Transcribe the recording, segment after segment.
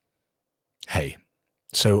Hey,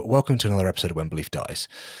 so welcome to another episode of When Belief Dies.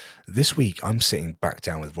 This week, I'm sitting back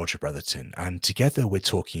down with Roger Brotherton, and together we're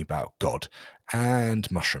talking about God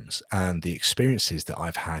and mushrooms and the experiences that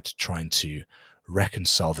I've had trying to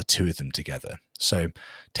reconcile the two of them together. So,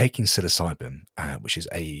 taking psilocybin, which is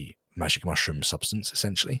a magic mushroom substance,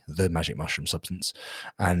 essentially, the magic mushroom substance,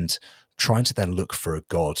 and trying to then look for a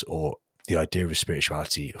God or the idea of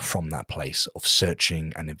spirituality from that place of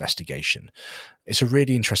searching and investigation. It's a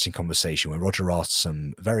really interesting conversation where Roger asks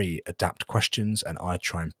some very adept questions, and I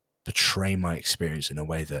try and portray my experience in a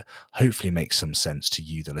way that hopefully makes some sense to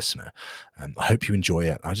you, the listener. I hope you enjoy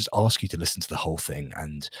it. I just ask you to listen to the whole thing,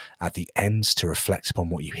 and at the end, to reflect upon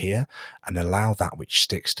what you hear and allow that which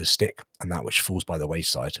sticks to stick and that which falls by the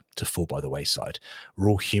wayside to fall by the wayside.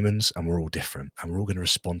 We're all humans and we're all different, and we're all going to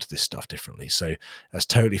respond to this stuff differently. So that's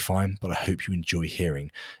totally fine, but I hope you enjoy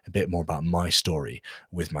hearing a bit more about my story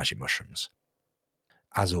with magic mushrooms.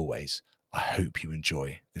 As always, I hope you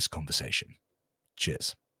enjoy this conversation.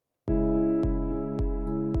 Cheers.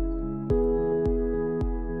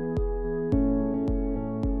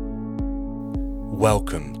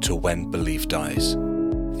 Welcome to When Belief Dies.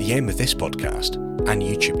 The aim of this podcast and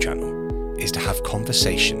YouTube channel is to have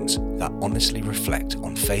conversations that honestly reflect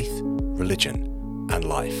on faith, religion, and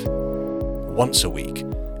life. Once a week,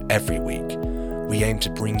 every week, we aim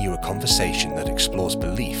to bring you a conversation that explores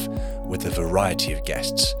belief with a variety of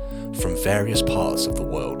guests from various parts of the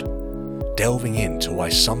world, delving into why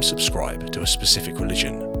some subscribe to a specific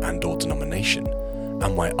religion and/or denomination,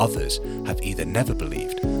 and why others have either never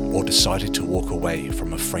believed or decided to walk away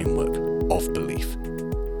from a framework of belief.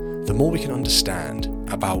 The more we can understand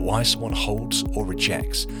about why someone holds or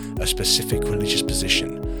rejects a specific religious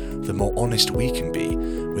position, the more honest we can be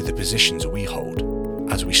with the positions we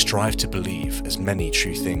hold, as we strive to believe as many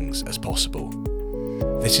true things as possible.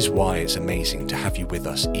 This is why it's amazing to have you with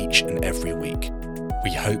us each and every week.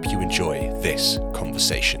 We hope you enjoy this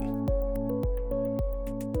conversation.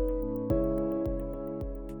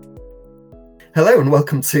 Hello and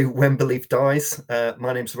welcome to When Belief Dies.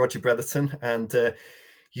 My name's Roger Brotherton, and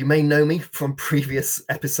you may know me from previous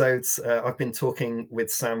episodes. I've been talking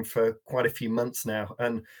with Sam for quite a few months now,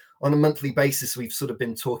 and on a monthly basis we've sort of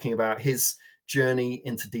been talking about his journey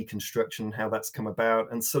into deconstruction, how that's come about,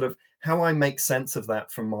 and sort of how I make sense of that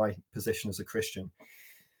from my position as a Christian.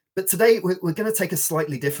 But today we're going to take a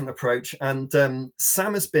slightly different approach, and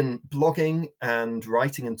Sam has been blogging and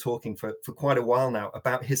writing and talking for quite a while now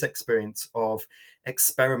about his experience of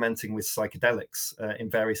experimenting with psychedelics in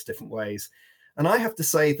various different ways. And I have to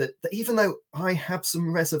say that even though I have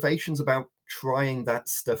some reservations about trying that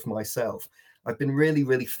stuff myself, I've been really,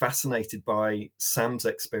 really fascinated by Sam's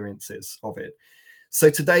experiences of it. So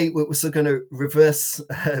today we're sort of going to reverse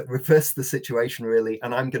the situation, really,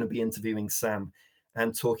 and I'm going to be interviewing Sam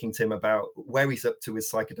and talking to him about where he's up to with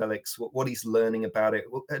psychedelics, what he's learning about it,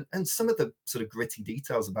 and some of the sort of gritty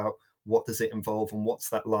details about what does it involve and what's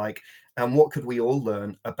that like, and what could we all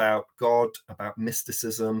learn about God, about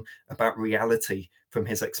mysticism, about reality from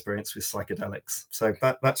his experience with psychedelics. So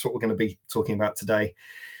that's what we're going to be talking about today.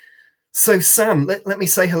 So Sam, let me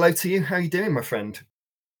say hello to you. How are you doing, my friend?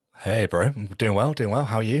 Hey, bro. I'm doing well.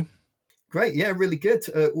 How are you? Great. Yeah, really good.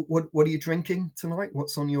 What are you drinking tonight?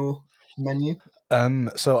 What's on your menu?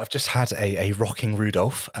 So I've just had a Rocking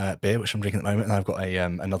Rudolph beer, which I'm drinking at the moment, and I've got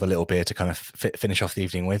another little beer to kind of finish off the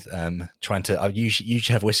evening with. I usually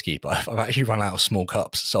have whiskey, but I've actually run out of small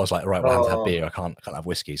cups, so I was like, right, well, I have to have beer. I can't have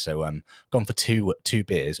whiskey, so gone for two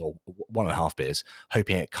beers or 1.5 beers,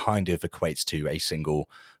 hoping it kind of equates to a single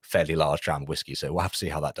fairly large dram of whiskey. So we'll have to see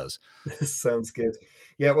how that does. Sounds good.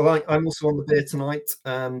 Yeah, well, I'm also on the beer tonight.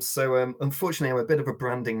 So unfortunately, I'm a bit of a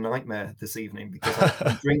branding nightmare this evening because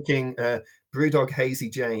I'm drinking Brewdog Hazy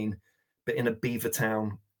Jane, but in a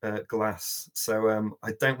Beavertown glass. So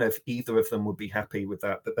I don't know if either of them would be happy with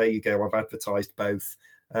that. But there you go. I've advertised both,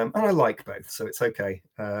 and I like both, so it's okay.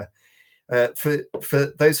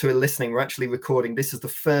 For those who are listening, we're actually recording. This is the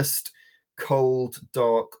first cold,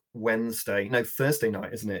 dark Thursday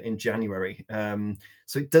night, isn't it, in January?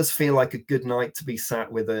 So it does feel like a good night to be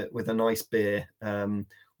sat with a nice beer,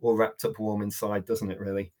 all wrapped up warm inside, doesn't it?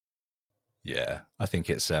 Really? Yeah, I think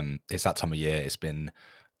it's that time of year. It's been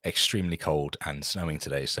extremely cold and snowing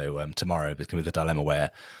today, so tomorrow there's gonna be the dilemma where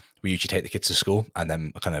we usually take the kids to school, and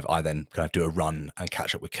then I then do a run and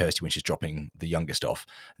catch up with Kirsty when she's dropping the youngest off,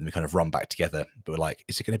 and we kind of run back together. But we're like,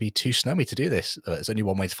 is it going to be too snowy to do this? There's only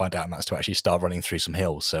one way to find out, and that's to actually start running through some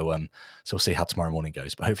hills. So we'll see how tomorrow morning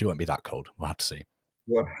goes, but hopefully it won't be that cold. We'll have to see.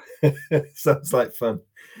 Well, sounds like fun.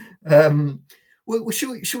 Well,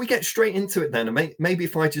 should we get straight into it then? And maybe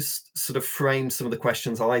if I just sort of frame some of the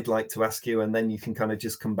questions I'd like to ask you, and then you can kind of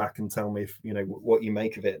just come back and tell me if what you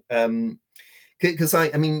make of it. Because I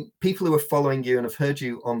mean, people who are following you and have heard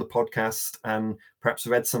you on the podcast and perhaps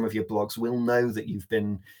read some of your blogs will know that you've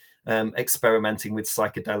been experimenting with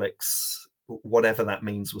psychedelics, whatever that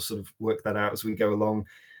means. We'll sort of work that out as we go along.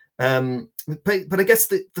 But I guess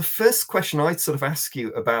the first question I'd sort of ask you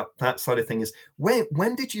about that side of thing is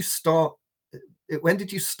when did you start? When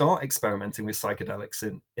did you start experimenting with psychedelics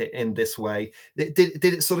in this way? Did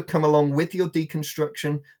it sort of come along with your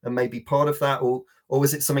deconstruction and maybe part of that, or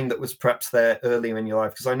was it something that was perhaps there earlier in your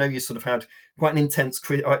life? Because I know you sort of had quite an intense.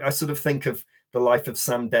 I sort of think of the life of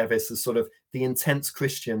Sam Davis as sort of the intense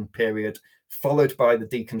Christian period, followed by the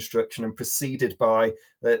deconstruction and preceded by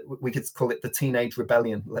we could call it the teenage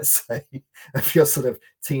rebellion, let's say, of your sort of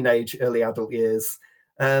teenage, early adult years.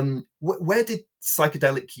 Where did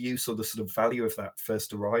psychedelic use or the sort of value of that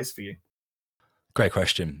first arise for you? Great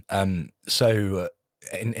question. So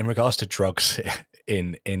in regards to drugs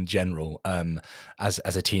in general, as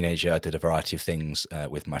a teenager, I did a variety of things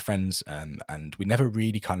with my friends, and we never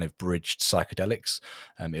really kind of bridged psychedelics.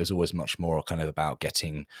 It was always much more kind of about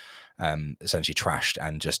getting essentially trashed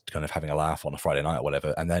and just kind of having a laugh on a Friday night or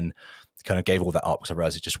whatever. And then kind of gave all that up because I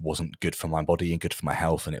realized it just wasn't good for my body and good for my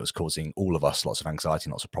health, and it was causing all of us lots of anxiety,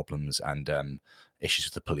 lots of problems, and issues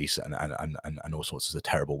with the police and all sorts of a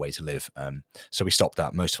terrible way to live. So we stopped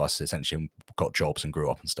that. Most of us essentially got jobs and grew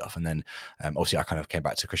up and stuff. And then obviously I kind of came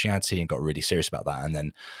back to Christianity and got really serious about that. And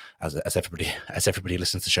then as everybody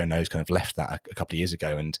listens to the show knows, kind of left that a couple of years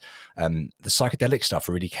ago. And the psychedelic stuff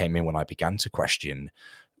really came in when I began to question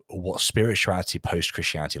what spirituality post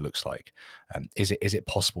Christianity looks like. Is it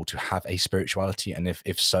possible to have a spirituality, and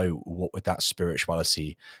if so, what would that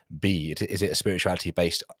spirituality be? Is it a spirituality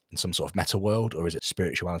based in some sort of meta world, or is it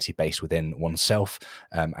spirituality based within oneself,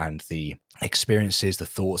 and the experiences, the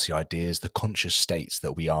thoughts, the ideas, the conscious states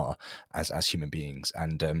that we are as human beings?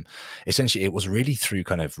 And essentially it was really through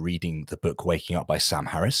kind of reading the book Waking Up by Sam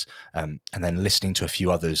Harris, and then listening to a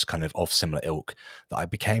few others kind of similar ilk, that I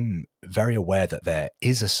became very aware that there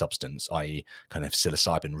is a substance, i.e. kind of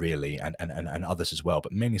psilocybin really, and others as well,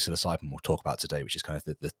 but mainly psilocybin we'll talk about today, which is kind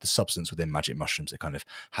of the substance within magic mushrooms that kind of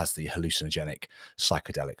has the hallucinogenic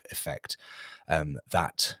psychedelic effect,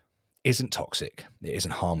 that isn't toxic, it isn't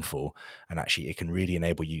harmful, and actually it can really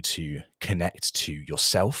enable you to connect to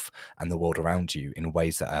yourself and the world around you in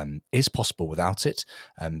ways that is possible without it,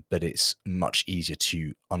 but it's much easier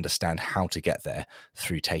to understand how to get there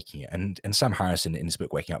through taking it. And Sam Harris in his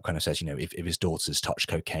book Waking Up kind of says, if his daughters touch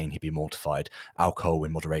cocaine, he'd be mortified. Alcohol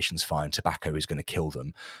in moderation is fine. Tobacco is going to kill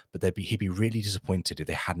them, but he'd be really disappointed if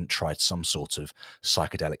they hadn't tried some sort of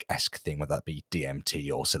psychedelic-esque thing, whether that be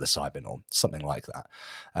DMT or psilocybin or something like that.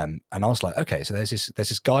 And I was like, okay, so there's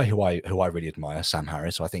this guy who I really admire, Sam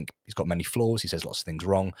Harris. So I think he's got many flaws. He says lots of things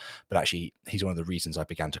wrong, but actually he's one of the reasons I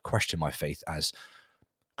began to question my faith as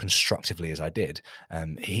constructively as I did.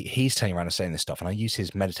 He's turning around and saying this stuff, and I use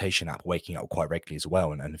his meditation app Waking Up quite regularly as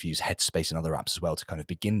well, and have used Headspace and other apps as well to kind of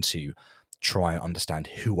begin to try and understand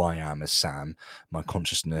who I am as Sam, my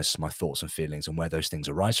consciousness, my thoughts and feelings, and where those things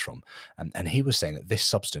arise from. And he was saying that this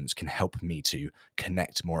substance can help me to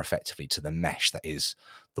connect more effectively to the mesh that is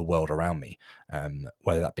the world around me,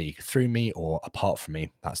 whether that be through me or apart from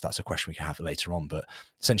me. That's a question we can have later on. But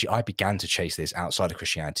essentially, I began to chase this outside of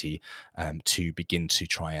Christianity, to begin to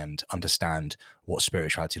try and understand what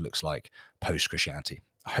spirituality looks like post Christianity.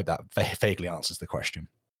 I hope that vaguely answers the question.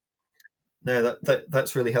 No,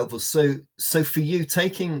 that's really helpful. So for you,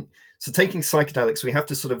 taking psychedelics, we have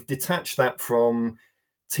to sort of detach that from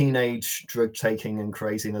teenage drug taking and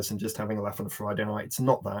craziness and just having a laugh on a Friday night. It's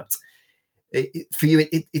not that. For you,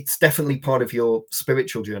 it's definitely part of your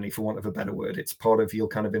spiritual journey, for want of a better word. It's part of your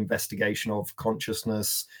kind of investigation of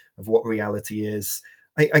consciousness, of what reality is.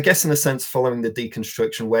 I guess in a sense, following the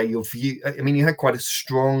deconstruction, where your view, I mean, you had quite a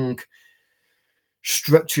strong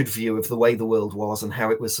structured view of the way the world was and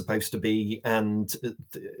how it was supposed to be, and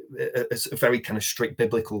a very kind of strict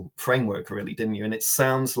biblical framework, really, didn't you? And it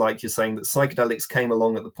sounds like you're saying that psychedelics came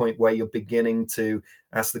along at the point where you're beginning to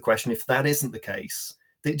ask the question, if that isn't the case,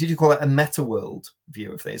 did you call it a meta world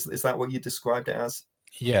view of this? Is that what you described it as?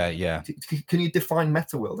 Yeah. Can you define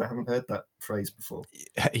meta world? I haven't heard that phrase before.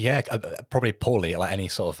 Yeah, probably poorly, like any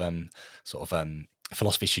sort of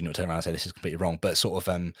philosophy student would turn around and say this is completely wrong, but sort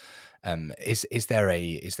of is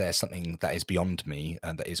there something that is beyond me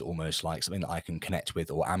and that is almost like something that I can connect with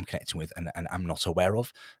or am connecting with and am not aware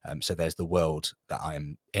of? So there's the world that I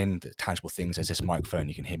am in, the tangible things. There's this microphone,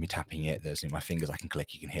 you can hear me tapping it. There's my fingers I can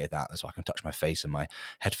click, you can hear that. So I can touch my face and my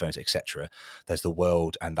headphones, etc. There's the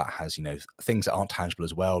world, and that has things that aren't tangible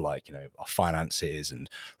as well, like our finances and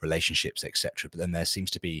relationships, etc. But then there seems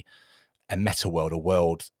to be a meta world, a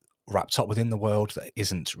world wrapped up within the world that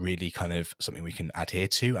isn't really kind of something we can adhere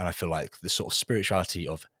to. And I feel like the sort of spirituality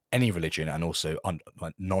of any religion and also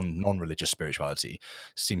like non-religious spirituality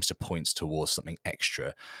seems to point towards something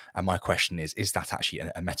extra. And my question is that actually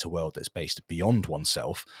a meta world that's based beyond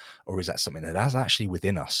oneself, or is that something that is actually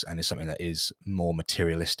within us and is something that is more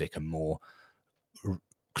materialistic and more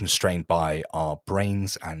constrained by our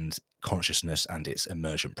brains and consciousness and its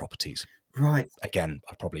emergent properties? Right. Again,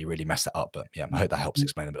 I probably really messed that up, but yeah, I hope that helps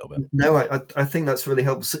explain a little bit. No, I think that's really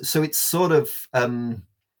helpful. So it's sort of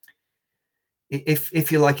if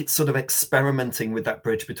you like, it's sort of experimenting with that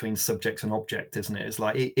bridge between subject and object, isn't it? It's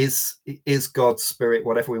like, is God's spirit,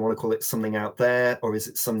 whatever we want to call it, something out there, or is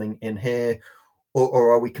it something in here,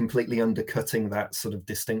 or are we completely undercutting that sort of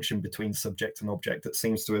distinction between subject and object that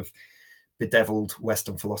seems to have bedeviled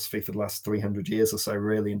Western philosophy for the last 300 years or so,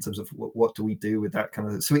 really, in terms of what do we do with that kind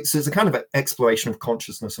of. So it's a kind of exploration of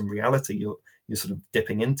consciousness and reality you're sort of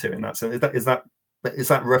dipping into in that. So is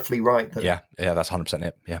that roughly right? Yeah, that's 100%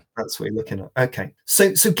 it. Yeah, that's what you're looking at. Okay, so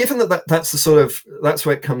given that's the sort of, that's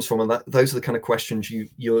where it comes from, and those are the kind of questions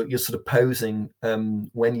you're sort of posing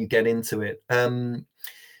when you get into it.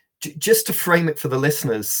 Just to frame it for the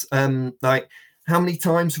listeners, like, how many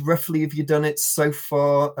times roughly have you done it so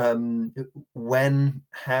far? When,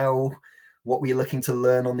 how, what were you looking to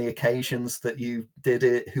learn on the occasions that you did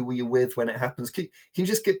it? Who were you with when it happens? Can you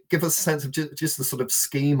just give us a sense of just the sort of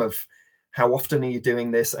scheme of how often are you doing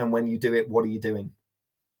this, and when you do it, what are you doing?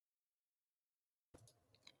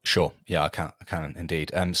 Sure. Yeah, I can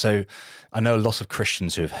indeed. So I know a lot of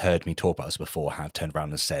Christians who have heard me talk about this before have turned around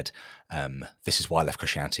and said, this is why I left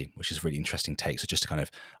Christianity, which is a really interesting take. So just to kind of,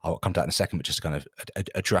 I'll come to that in a second, but just to kind of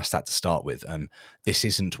address that to start with. This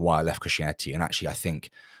isn't why I left Christianity. And actually, I think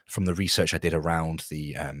from the research I did around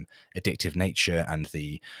the addictive nature and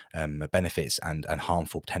the benefits and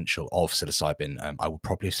harmful potential of psilocybin, I would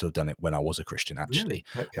probably have still done it when I was a Christian, actually.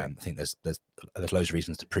 Really? Okay. I think there's loads of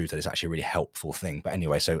reasons to prove that it's actually a really helpful thing. But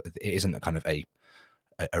anyway, so it isn't a kind of a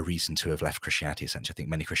reason to have left Christianity, essentially. I think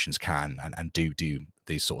many Christians can and do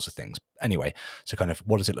these sorts of things. Anyway, so kind of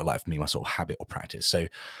what does it look like for me, my sort of habit or practice? So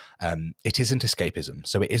it isn't escapism.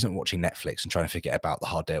 So it isn't watching Netflix and trying to forget about the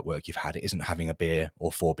hard day at work you've had. It isn't having a beer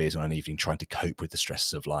or 4 beers on an evening trying to cope with the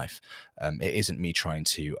stresses of life. It isn't me trying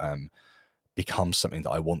to become something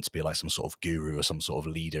that I want to be, like some sort of guru or some sort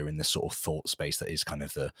of leader in this sort of thought space that is kind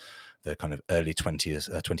of the kind of early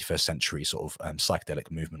 21st century sort of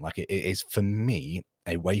psychedelic movement. Like it is for me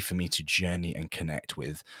a way for me to journey and connect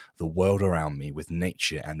with the world around me, with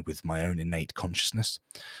nature, and with my own innate consciousness.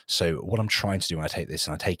 So what I'm trying to do when I take this,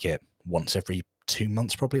 and I take it once every 2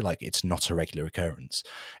 months, probably, like it's not a regular occurrence,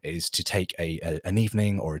 is to take an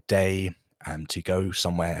evening or a day to go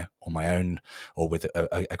somewhere on my own, or with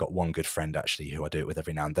I got one good friend actually who I do it with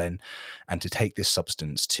every now and then, and to take this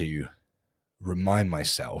substance to remind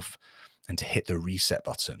myself and to hit the reset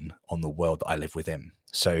button on the world that I live within.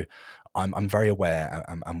 So I'm very aware,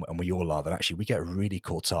 and we all are, that actually we get really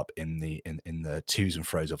caught up in the twos and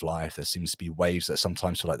fro's of life. There seems to be waves that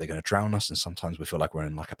sometimes feel like they're going to drown us, and sometimes we feel like we're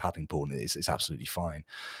in like a paddling pool, and it's absolutely fine.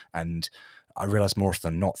 And I realize more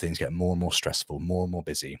often than not, things get more and more stressful, more and more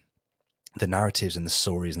busy. The narratives and the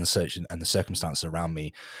stories and the search and the circumstances around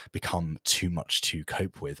me become too much to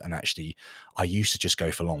cope with. And actually, I used to just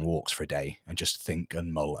go for long walks for a day and just think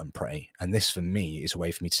and mull and pray. And this for me is a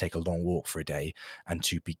way for me to take a long walk for a day and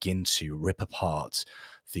to begin to rip apart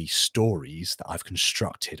the stories that I've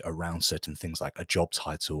constructed around certain things, like a job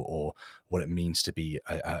title, or what it means to be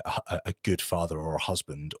a good father or a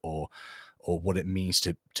husband, or what it means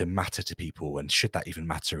to matter to people, and should that even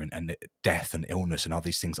matter, and death and illness and all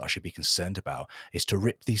these things that I should be concerned about, is to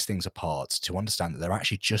rip these things apart, to understand that they're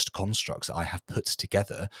actually just constructs that I have put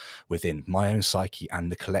together within my own psyche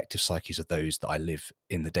and the collective psyches of those that I live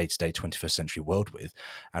in the day-to-day 21st century world with,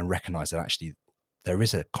 and recognize that actually there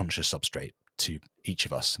is a conscious substrate to each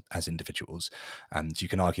of us as individuals. And you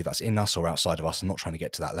can argue that's in us or outside of us. I'm not trying to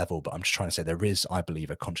get to that level, but I'm just trying to say there is, I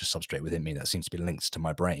believe, a conscious substrate within me that seems to be linked to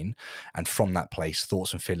my brain. And from that place,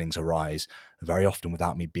 thoughts and feelings arise very often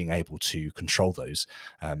without me being able to control those.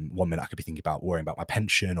 One minute I could be thinking about worrying about my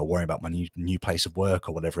pension or worrying about my new place of work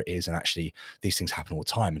or whatever it is. And actually these things happen all the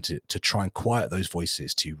time. And to try and quiet those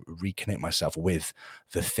voices, to reconnect myself with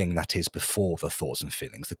the thing that is before the thoughts and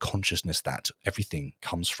feelings, the consciousness that everything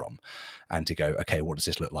comes from, and to go, okay, what does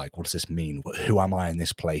this look like? What does this mean? Who am I in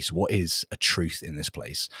this place? What is a truth in this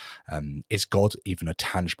place? Is God even a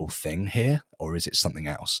tangible thing here, or is it something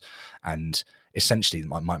else? And essentially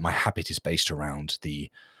my habit is based around the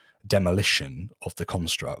demolition of the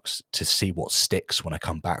constructs to see what sticks when I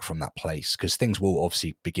come back from that place, because things will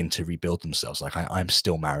obviously begin to rebuild themselves. Like I'm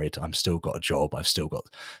still married, I'm still got a job, I've still got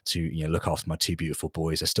to look after my two beautiful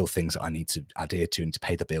boys. There's still things that I need to adhere to and to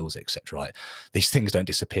pay the bills, etc. Right? These things don't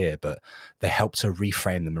disappear, but they help to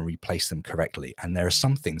reframe them and replace them correctly. And there are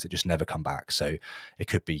some things that just never come back. So it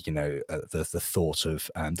could be the thought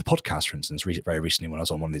of the podcast, for instance. Very recently when I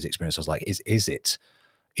was on one of these experiences, I was like,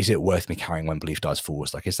 is it worth me carrying When Belief Dies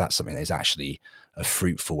forwards? Like, is that something that is actually a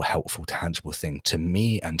fruitful, helpful, tangible thing to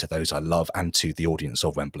me and to those I love and to the audience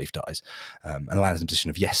of When Belief Dies? And I landed in a position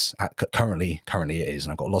of yes, currently it is.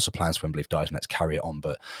 And I've got lots of plans for When Belief Dies and let's carry it on.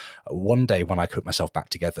 But one day when I put myself back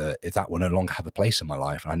together, that will no longer have a place in my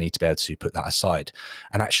life. And I need to be able to put that aside.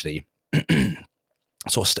 And actually,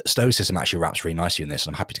 sort of stoicism actually wraps really nicely in this,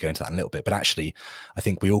 and I'm happy to go into that in a little bit. But actually, I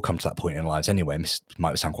think we all come to that point in our lives anyway. And this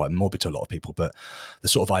might sound quite morbid to a lot of people, but the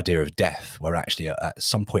sort of idea of death, where actually at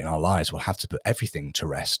some point in our lives we'll have to put everything to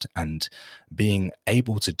rest, and being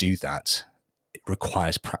able to do that, it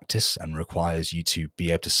requires practice and requires you to be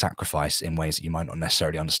able to sacrifice in ways that you might not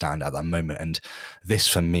necessarily understand at that moment. And this,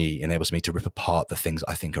 for me, enables me to rip apart the things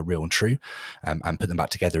I think are real and true, and put them back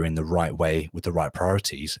together in the right way with the right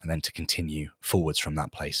priorities, and then to continue forwards from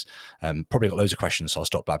that place. Probably got loads of questions, so I'll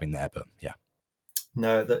stop blabbing there. But yeah.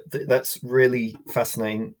 No, that's really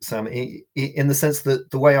fascinating, Sam, in the sense that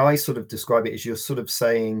the way I sort of describe it is you're sort of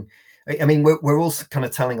saying, I mean, we're all kind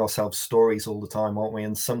of telling ourselves stories all the time, aren't we?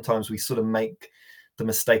 And sometimes we sort of make the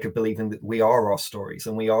mistake of believing that we are our stories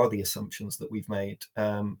and we are the assumptions that we've made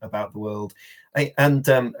about the world. I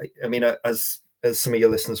mean, as some of your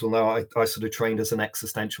listeners will know, I sort of trained as an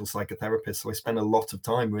existential psychotherapist. So I spend a lot of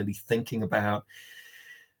time really thinking about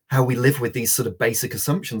how we live with these sort of basic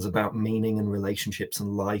assumptions about meaning and relationships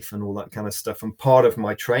and life and all that kind of stuff. And part of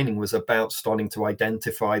my training was about starting to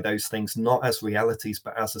identify those things, not as realities,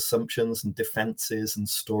 but as assumptions and defenses and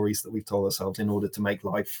stories that we've told ourselves in order to make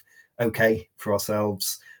life okay for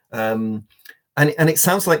ourselves. And it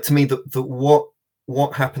sounds like to me that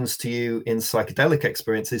what happens to you in psychedelic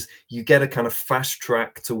experiences, you get a kind of fast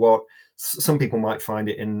track to what some people might find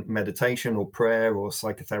it in meditation or prayer or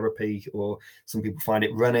psychotherapy, or some people find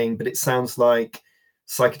it running, but it sounds like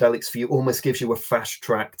psychedelics for you almost gives you a fast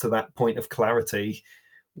track to that point of clarity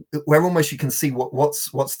where almost you can see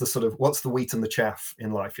what's the wheat and the chaff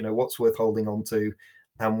in life, what's worth holding on to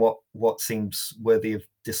and what seems worthy of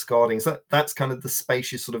discarding. So that's kind of the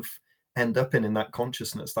space you sort of end up in that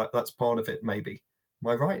consciousness. That's part of it, maybe. Am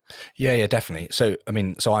I right? Yeah, definitely. So, I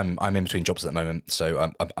mean, I'm in between jobs at the moment.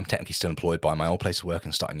 So I'm technically still employed by my old place of work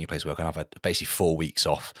and starting a new place of work. And I've had basically 4 weeks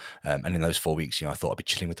off. And in those 4 weeks, I thought I'd be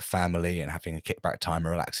chilling with the family and having a kickback time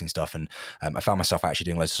and relaxing stuff. And I found myself actually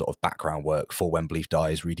doing loads of sort of background work for When Belief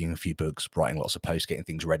Dies, reading a few books, writing lots of posts, getting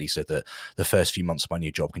things ready so that the first few months of my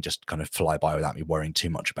new job can just kind of fly by without me worrying too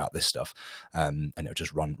much about this stuff. And it'll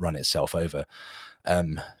just run itself over. Not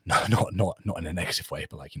in a negative way,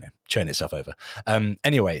 but like, churn itself over.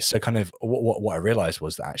 Anyway, so kind of what I realized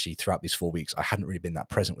was that actually throughout these 4 weeks, I hadn't really been that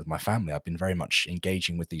present with my family. I've been very much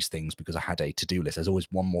engaging with these things because I had a to-do list. There's always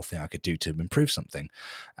one more thing I could do to improve something.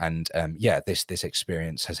 And this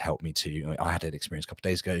experience has helped me to, I had an experience a couple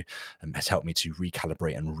of days ago, has helped me to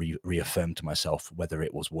recalibrate and reaffirm to myself whether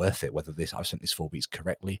it was worth it, whether I've spent these 4 weeks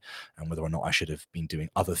correctly, and whether or not I should have been doing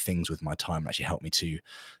other things with my time. Actually helped me to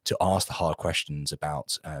ask the hard questions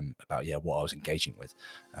about what I was engaging with.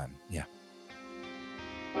 Yeah.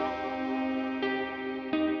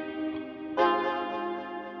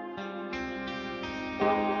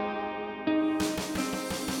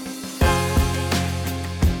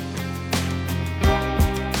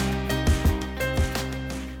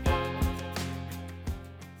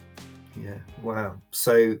 Wow.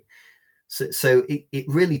 So it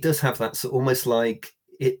really does have that, so almost like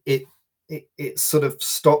it sort of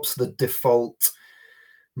stops the default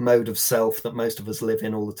mode of self that most of us live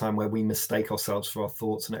in all the time, where we mistake ourselves for our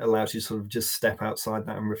thoughts, and it allows you to sort of just step outside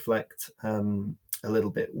that and reflect a little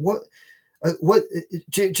bit.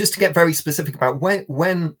 Just to get very specific about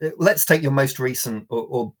when let's take your most recent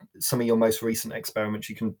or some of your most recent experiments.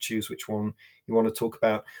 You can choose which one you want to talk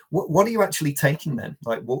about. What are you actually taking then?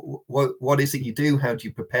 Like what is it you do? How do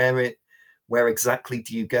you prepare it? Where exactly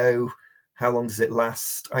do you go? How long does it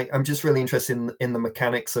last? I'm just really interested in the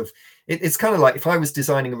mechanics of it. It's kind of like if I was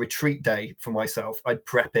designing a retreat day for myself, I'd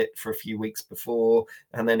prep it for a few weeks before,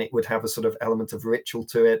 and then it would have a sort of element of ritual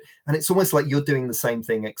to it. And it's almost like you're doing the same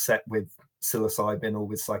thing, except with psilocybin or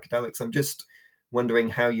with psychedelics. I'm just wondering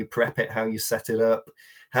how you prep it, how you set it up,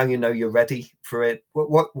 how you know you're ready for it.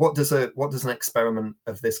 What does an experiment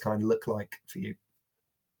of this kind look like for you?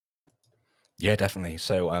 Yeah, definitely.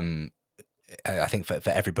 So I think for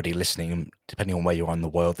everybody listening, depending on where you are in the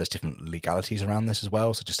world, there's different legalities around this as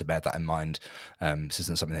well. So just to bear that in mind, this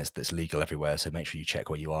isn't something that's legal everywhere. So make sure you check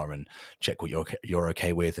where you are and check what you're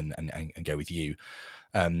okay with, and go with you.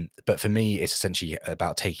 But for me, it's essentially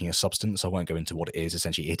about taking a substance. I won't go into what it is.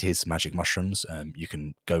 Essentially, it is magic mushrooms. You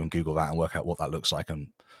can go and Google that and work out what that looks like, and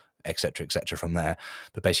etc from there.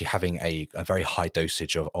 But basically having a very high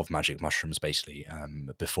dosage of magic mushrooms basically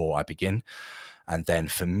before I begin. And then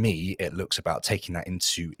for me, it looks about taking that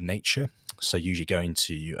into nature. So usually going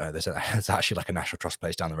to there's actually like a National Trust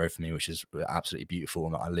place down the road for me, which is absolutely beautiful.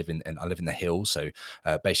 And I live in the hills. So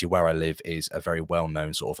basically where I live is a very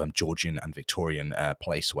well-known sort of Georgian and Victorian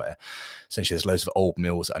place where essentially there's loads of old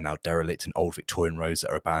mills that are now derelict, and old Victorian roads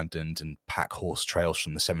that are abandoned, and pack horse trails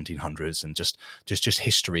from the 1700s, and just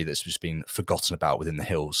history that's just been forgotten about within the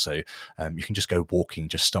hills. So you can just go walking,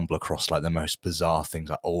 just stumble across like the most bizarre things,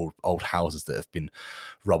 like old houses that have been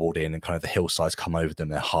rubbled in, and kind of the hillsides come over them.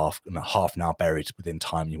 They're half now buried within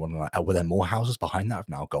time. You wonder, like, oh, were there more houses behind that have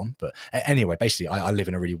now gone? But anyway, basically, I live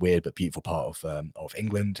in a really weird but beautiful part of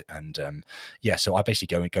England, and yeah, so I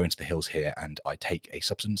basically go into the hills here, and I take a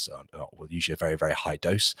substance, well, usually a very very high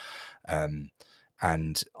dose,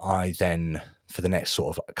 and I then, for the next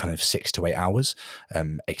sort of kind of 6 to 8 hours,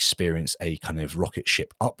 experience a kind of rocket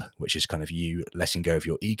ship up, which is kind of you letting go of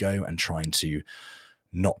your ego and trying to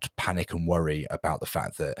not panic and worry about the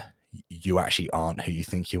fact that you actually aren't who you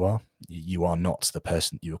think you are. You are not the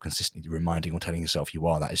person you're consistently reminding or telling yourself you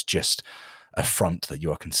are. That is just a front that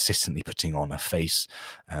you are consistently putting on, a face,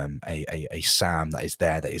 a Sam that is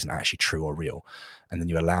there that isn't actually true or real. And then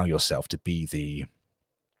you allow yourself to be the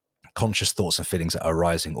conscious thoughts and feelings that are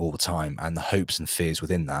arising all the time, and the hopes and fears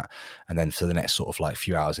within that. And then for the next sort of like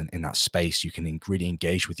few hours in that space, you can really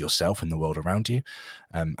engage with yourself and the world around you,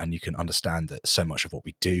 and you can understand that so much of what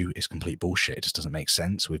we do is complete bullshit. It just doesn't make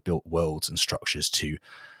sense. We've built worlds and structures to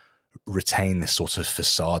retain this sort of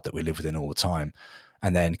facade that we live within all the time.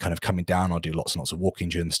 And then kind of coming down, I'll do lots and lots of walking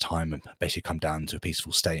during this time, and basically come down to a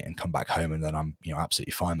peaceful state and come back home, and then I'm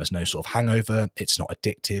absolutely fine. There's no sort of hangover. It's not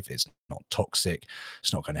addictive. It's not toxic.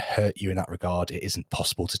 It's not going to hurt you in that regard. It isn't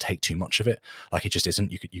possible to take too much of it. Like, it just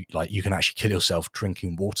isn't. You can actually kill yourself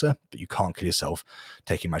drinking water, but you can't kill yourself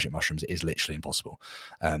taking magic mushrooms. It is literally impossible.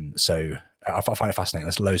 So I find it fascinating.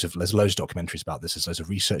 There's loads of documentaries about this. There's loads of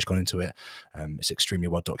research gone into it. It's extremely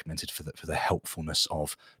well documented for the helpfulness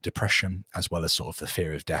of depression, as well as sort of the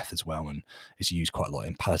fear of death as well, and is used quite a lot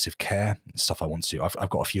in palliative care and stuff. I've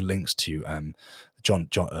got a few links to John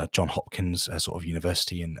Hopkins sort of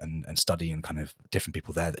university and study, and kind of different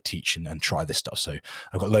people there that teach and try this stuff. So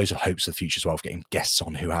I've got loads of hopes of the future as well, of getting guests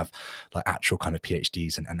on who have like actual kind of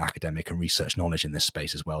PhDs and academic and research knowledge in this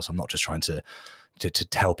space as well. So I'm not just trying to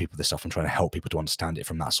tell people this stuff. I'm trying to help people to understand it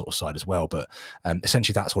from that sort of side as well. But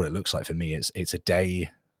essentially that's what it looks like for me. It's a day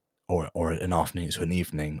or an afternoon to an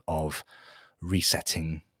evening of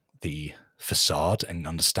resetting the facade and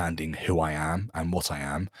understanding who I am and what I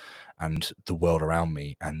am and the world around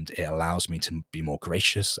me. And it allows me to be more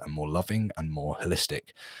gracious and more loving and more holistic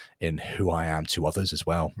in who I am to others as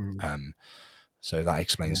well. So that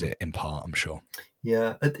explains it in part, I'm sure.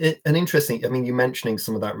 Yeah, an interesting. I mean, you mentioning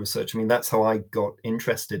some of that research. I mean, that's how I got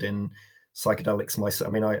interested in psychedelics myself.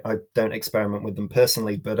 I mean, I don't experiment with them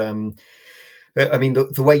personally, but I mean,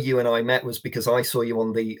 the way you and I met was because I saw you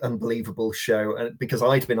on the Unbelievable show, and because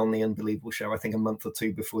I'd been on the Unbelievable show, I think a month or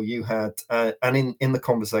two before you had. And in the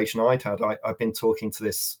conversation I'd had, I've been talking to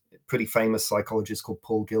this pretty famous psychologist called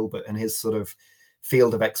Paul Gilbert, and his sort of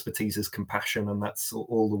field of expertise is compassion, and that's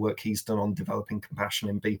all the work he's done on developing compassion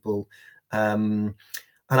in people. And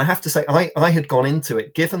I have to say, I had gone into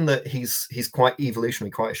it, given that he's quite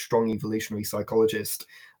evolutionary, quite a strong evolutionary psychologist.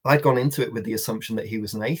 I'd gone into it with the assumption that he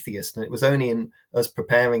was an atheist, and it was only in us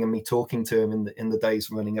preparing and me talking to him in the days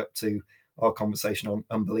running up to our conversation on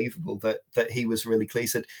Unbelievable that he was really clear. He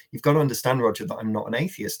said, "You've got to understand, Roger, that I'm not an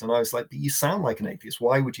atheist." And I was like, "But you sound like an atheist.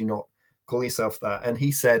 Why would you not call yourself that?" And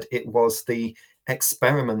he said it was the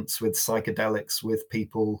experiments with psychedelics with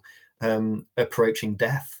people approaching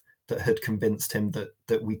death that had convinced him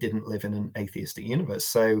that we didn't live in an atheistic universe.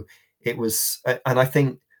 So it was, and I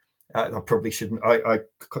think I probably shouldn't. I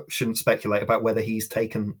shouldn't speculate about whether he's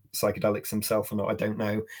taken psychedelics himself or not. I don't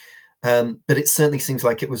know. But it certainly seems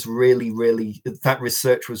like it was really that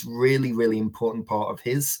research was really important part of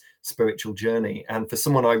his spiritual journey. And for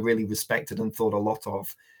someone I really respected and thought a lot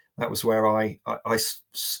of, that was where I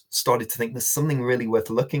started to think there's something really worth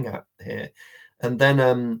looking at here. And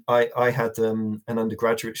then I had an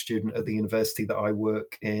undergraduate student at the university that I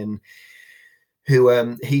work in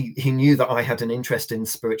who he knew that I had an interest in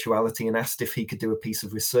spirituality and asked if he could do a piece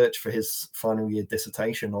of research for his final year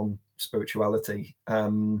dissertation on spirituality.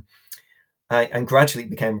 And gradually it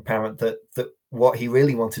became apparent that what he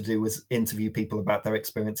really wanted to do was interview people about their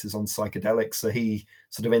experiences on psychedelics. So he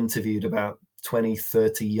sort of interviewed about 20,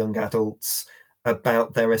 30 young adults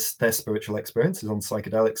about their spiritual experiences on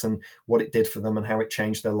psychedelics and what it did for them and how it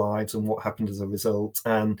changed their lives and what happened as a result.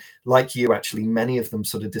 And like you, actually, many of them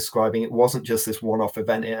sort of describing it wasn't just this one-off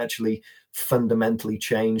event. It actually fundamentally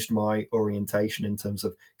changed my orientation in terms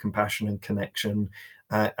of compassion and connection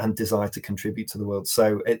and desire to contribute to the world.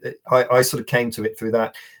 So I sort of came to it through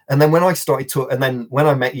that. And then when I started to, and then when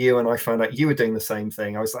I met you and I found out you were doing the same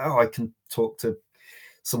thing, I was like, oh, I can talk to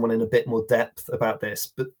someone in a bit more depth about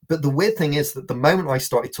this. But the weird thing is that the moment I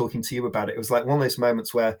started talking to you about it, it was like one of those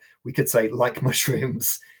moments where we could say, like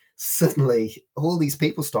mushrooms, suddenly all these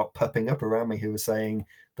people start popping up around me who are saying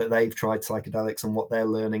that they've tried psychedelics and what they're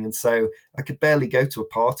learning. And so I could barely go to a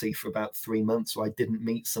party for about 3 months where I didn't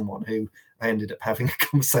meet someone who I ended up having a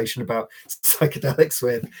conversation about psychedelics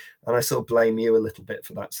with. And I sort of blame you a little bit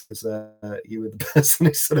for that, because you were the person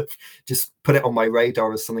who sort of just put it on my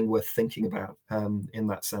radar as something worth thinking about in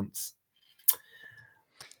that sense.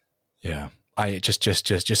 Yeah. I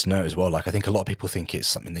just know as well, like I think a lot of people think it's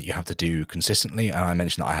something that you have to do consistently. And I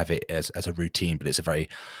mentioned that I have it as a routine, but it's a very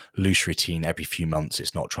loose routine every few months.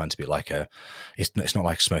 It's not trying to be like it's not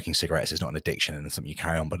like smoking cigarettes. It's not an addiction and something you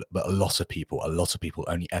carry on. But a lot of people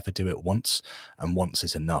only ever do it once, and once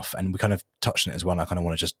is enough. And we kind of touched on it as well. And I kind of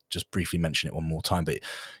want to just briefly mention it one more time. But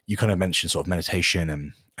you kind of mentioned sort of meditation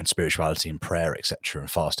and spirituality and prayer, etc., and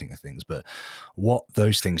fasting and things. But what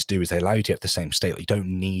those things do is they allow you to get the same state. You don't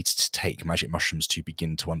need to take magic mushrooms to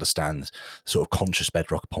begin to understand the sort of conscious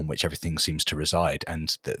bedrock upon which everything seems to reside.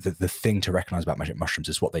 And the thing to recognize about magic mushrooms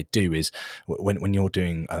is what they do is when you're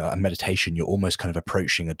doing a meditation, you're almost kind of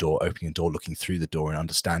approaching a door, opening a door, looking through the door and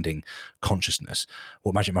understanding consciousness.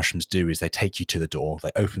 What magic mushrooms do is they take you to the door,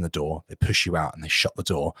 they open the door, they push you out and they shut the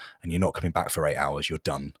door, and you're not coming back for 8 hours, you're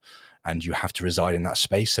done. And you have to reside in that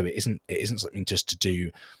space. So it isn't something just to do.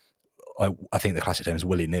 I think the classic term is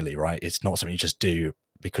willy-nilly, right? It's not something you just do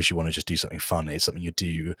because you want to just do something fun. It's something you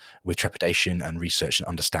do with trepidation and research and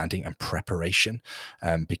understanding and preparation,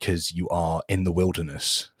 because you are in the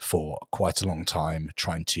wilderness for quite a long time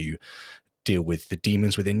trying to deal with the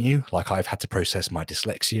demons within you. Like I've had to process my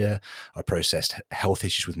dyslexia. I processed health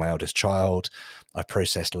issues with my eldest child. I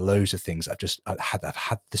processed loads of things. I've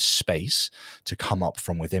had the space to come up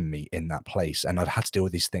from within me in that place. And I've had to deal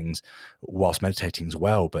with these things whilst meditating as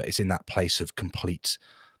well. But it's in that place of complete,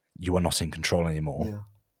 you are not in control anymore. Yeah.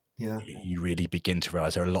 Yeah. You really begin to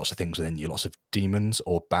realize there are lots of things within you, lots of demons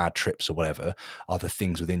or bad trips or whatever, other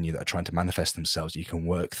things within you that are trying to manifest themselves you can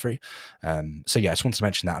work through. So yeah, I just wanted to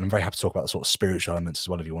mention that. And I'm very happy to talk about the sort of spiritual elements as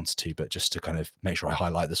well if you wanted to, but just to kind of make sure I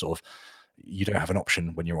highlight the sort of, you don't have an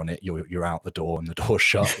option when you're on it. You're out the door and the door's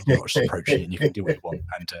shut. You're not just approaching it and you can do what you want.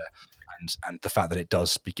 And the fact that it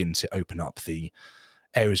does begin to open up the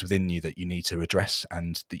areas within you that you need to address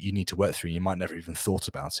and that you need to work through. You might never even thought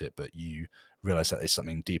about it, but you realize that there's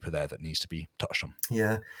something deeper there that needs to be touched on.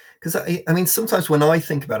 Yeah, because I mean, sometimes when I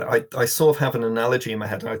think about it, I sort of have an analogy in my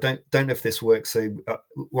head, and I don't know if this works. So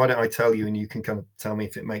why don't I tell you, and you can kind of tell me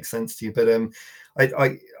if it makes sense to you. But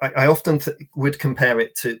I often would compare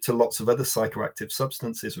it to lots of other psychoactive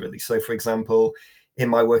substances, really. So, for example, in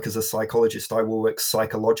my work as a psychologist, I will work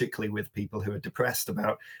psychologically with people who are depressed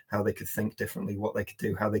about how they could think differently, what they could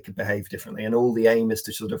do, how they could behave differently. And all the aim is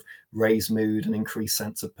to sort of raise mood and increase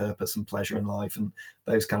sense of purpose and pleasure in life and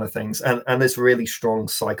those kind of things. And there's really strong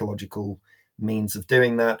psychological means of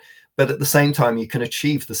doing that. But at the same time, you can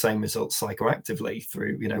achieve the same results psychoactively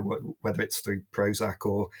through, whether it's through Prozac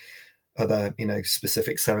or other,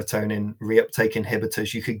 specific serotonin reuptake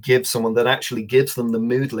inhibitors. You could give someone that actually gives them the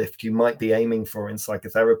mood lift you might be aiming for in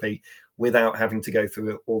psychotherapy without having to go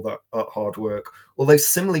through all that hard work. Although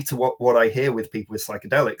similarly to what I hear with people with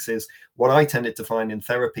psychedelics is what I tended to find in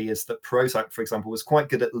therapy is that Prozac, for example, was quite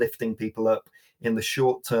good at lifting people up in the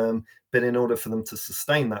short term, But in order for them to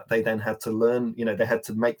sustain that, they then had to learn, they had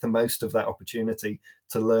to make the most of that opportunity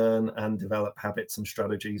to learn and develop habits and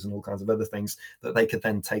strategies and all kinds of other things that they could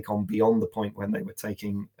then take on beyond the point when they were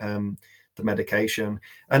taking the medication.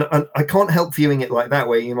 And I can't help viewing it like that,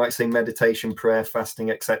 where you might say meditation, prayer, fasting,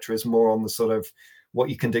 etc., is more on the sort of what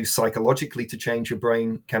you can do psychologically to change your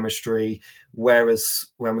brain chemistry, whereas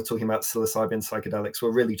when we're talking about psilocybin psychedelics,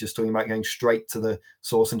 we're really just talking about going straight to the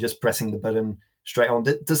source and just pressing the button straight on.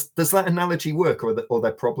 Does that analogy work, or are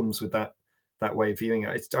there problems with that way of viewing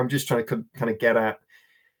it? I'm just trying to kind of get at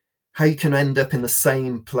how you can end up in the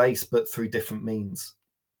same place but through different means.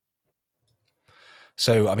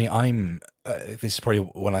 So, I mean, this is probably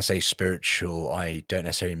when I say spiritual, I don't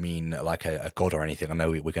necessarily mean like a god or anything. I know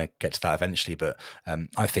we're going to get to that eventually, but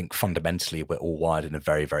I think fundamentally we're all wired in a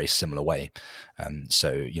very, very similar way.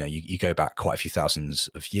 So, you go back quite a few thousands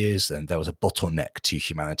of years, and there was a bottleneck to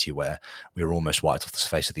humanity where we were almost wiped off the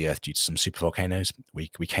face of the earth due to some supervolcanoes. We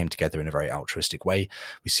came together in a very altruistic way.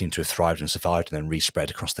 We seem to have thrived and survived, and then respread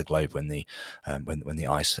across the globe when the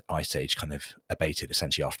ice age kind of abated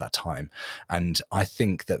essentially after that time. And I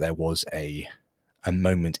think that there was a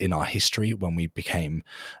moment in our history when we became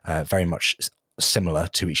very much similar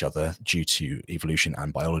to each other due to evolution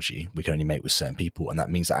and biology. We can only mate with certain people, and that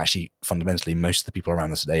means that actually fundamentally most of the people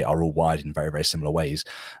around us today are all wired in very, very similar ways.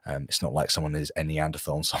 It's not like someone is a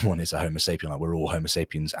Neanderthal and someone is a Homo sapien. Like, we're all Homo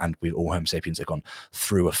sapiens, and we all Homo sapiens have gone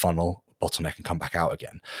through a funnel bottleneck and come back out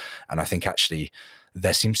again. And I think actually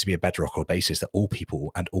there seems to be a bedrock or basis that all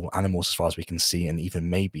people and all animals, as far as we can see, and even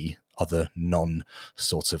maybe other non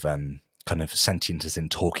sort of kind of sentient as in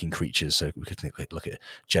talking creatures, so we could look at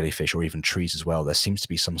jellyfish or even trees as well, there seems to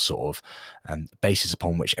be some sort of basis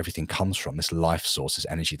upon which everything comes from, this life source, this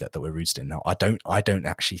energy that we're rooted in. Now, I don't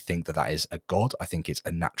actually think that is a god. I think it's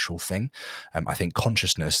a natural thing. I think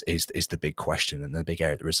consciousness is the big question and the big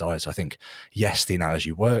area that resides. I think, yes, the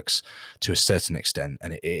analogy works to a certain extent,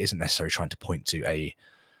 and it isn't necessarily trying to point to a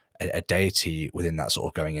deity within that sort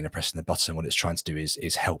of going in and pressing the button. What it's trying to do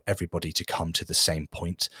is help everybody to come to the same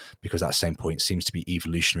point, because that same point seems to be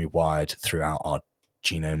evolutionary wired throughout our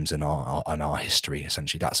genomes and our history.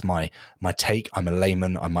 Essentially, that's my take. I'm a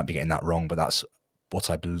layman. I might be getting that wrong, but that's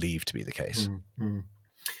what I believe to be the case. Mm-hmm.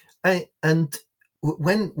 And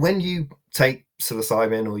when you take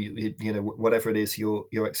psilocybin, or you know whatever it is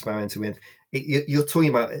you're experimenting with, you're talking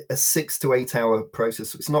about a 6 to 8 hour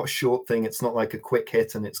process. It's not a short thing. It's not like a quick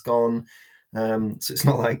hit and it's gone. So it's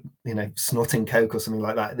not like snorting coke or something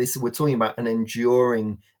like that. We're talking about an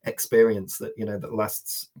enduring experience that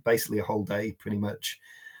lasts basically a whole day, pretty much.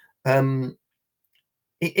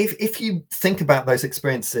 If you think about those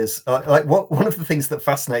experiences, like one of the things that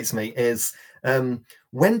fascinates me is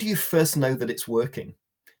when do you first know that it's working?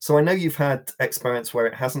 So I know you've had experiments where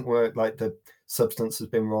it hasn't worked, like the substance has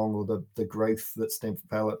been wrong, or the growth that's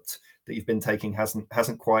developed that you've been taking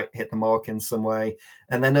hasn't quite hit the mark in some way.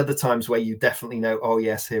 And then other times where you definitely know, oh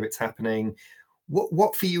yes, here it's happening.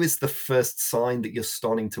 What for you is the first sign that you're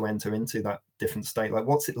starting to enter into that different state? Like,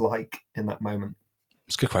 what's it like in that moment?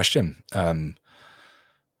 It's a good question. How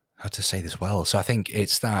to say this well? So I think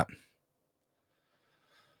it's that.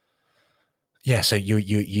 Yeah, so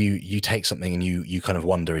you take something and you kind of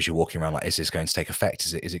wonder as you're walking around, like, is this going to take effect?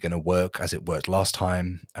 Is it going to work as it worked last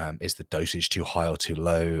time? Is the dosage too high or too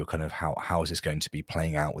low? Kind of how is this going to be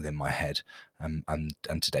playing out within my head? And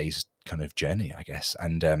today's kind of journey, I guess.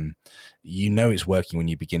 And it's working when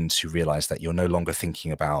you begin to realize that you're no longer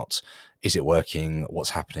thinking about, is it working?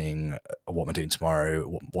 What's happening? What am I doing tomorrow?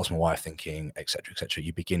 What's my wife thinking? Etc. Etc.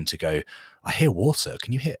 You begin to go, I hear water.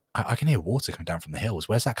 Can you hear? I can hear water coming down from the hills.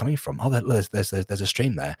 Where's that coming from? Oh, there's a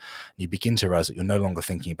stream there. And you begin to realize that you're no longer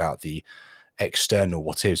thinking about the external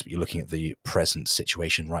what is, but you're looking at the present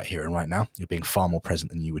situation right here and right now. You're being far more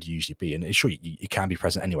present than you would usually be. And sure, you can be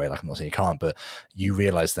present anyway. Like, I'm not saying you can't, but you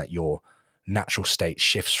realize that your natural state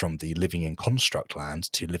shifts from the living in construct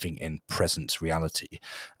land to living in present reality,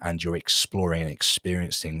 and you're exploring and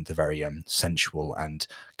experiencing the very sensual and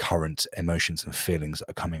current emotions and feelings that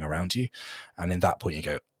are coming around you. And in that point you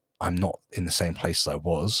go, I'm not in the same place as I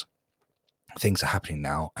was. Things are happening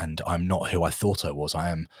now, and I'm not who I thought I was. I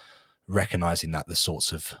am recognizing that the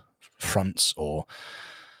sorts of fronts or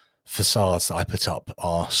facades that I put up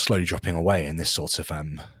are slowly dropping away, and this sort of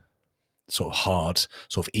hard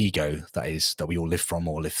sort of ego that we all live from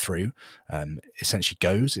or live through essentially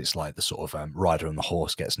goes. It's like the sort of rider on the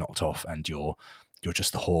horse gets knocked off, and you're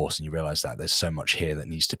just the horse, and you realize that there's so much here that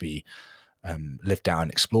needs to be lived out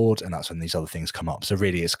and explored, and that's when these other things come up. So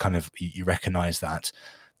really it's kind of, you recognize that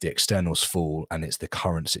the externals fall, and it's the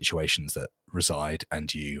current situations that reside,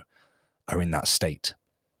 and you are in that state.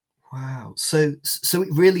 Wow. So it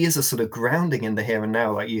really is a sort of grounding in the here and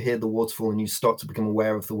now. Like you hear the waterfall and you start to become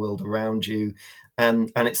aware of the world around you. And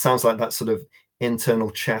it sounds like that sort of internal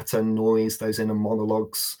chatter noise, those inner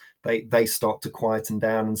monologues, they start to quieten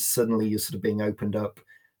down and suddenly you're sort of being opened up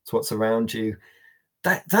to what's around you.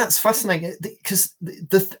 That's fascinating because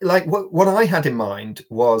like what I had in mind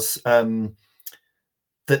was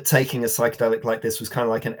that taking a psychedelic like this was kind of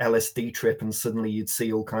like an LSD trip, and suddenly you'd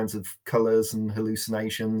see all kinds of colors and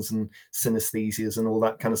hallucinations and synesthesias and all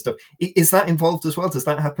that kind of stuff. Is that involved as well? Does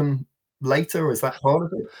that happen later, or is that part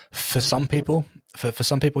of it? For some people, for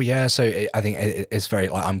some people, yeah. So I think it's very.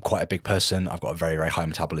 Like, I'm quite a big person. I've got a very high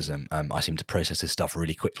metabolism. I seem to process this stuff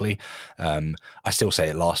really quickly. I still say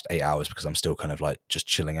it lasts 8 hours because I'm still kind of like just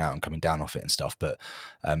chilling out and coming down off it and stuff. But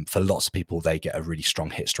for lots of people, they get a really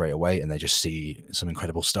strong hit straight away and they just see some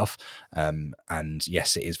incredible stuff. And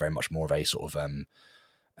yes, it is very much more of a sort of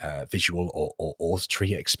visual or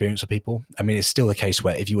auditory experience for people. I mean, it's still the case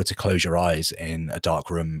where if you were to close your eyes in a dark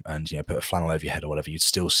room and put a flannel over your head or whatever, you'd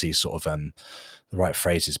still see sort of the right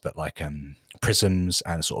phrases, but like prisms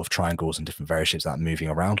and sort of triangles and different various shapes that are moving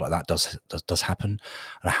around. Like that does happen.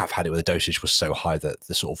 And I have had it where the dosage was so high that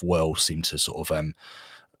the sort of world seemed to sort of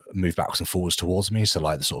move backwards and forwards towards me. So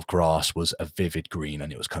like the sort of grass was a vivid green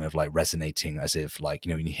and it was kind of like resonating as if like,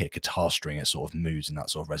 when you hit guitar string, it sort of moves in that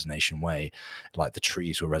sort of resonation way. Like the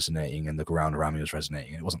trees were resonating and the ground around me was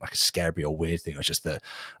resonating. It wasn't like a scary or weird thing. It was just that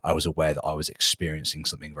I was aware that I was experiencing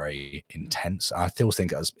something very intense. I still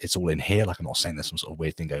think it's all in here. Like I'm not saying there's some sort of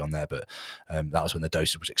weird thing going on there, but that was when the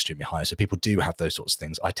dosage was extremely high. So people do have those sorts of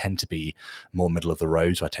things. I tend to be more middle of the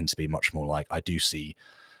road. So I tend to be much more like I do see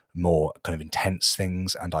more kind of intense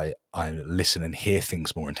things, and I listen and hear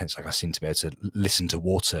things more intense. Like I seem to be able to listen to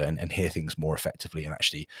water and hear things more effectively, and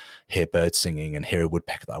actually hear birds singing and hear a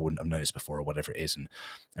woodpecker that I wouldn't have noticed before or whatever it is,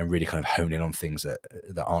 and really kind of hone in on things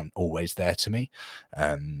that aren't always there to me.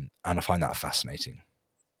 And I find that fascinating.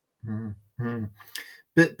 Mm-hmm.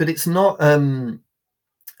 But it's not I mean,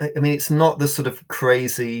 it's not the sort of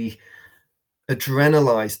crazy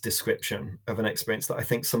adrenalized description of an experience that I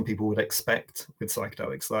think some people would expect with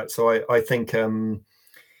psychedelics. Like, so I think I mean,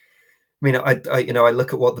 I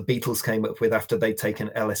look at what the Beatles came up with after they'd taken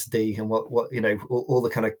LSD, and what all the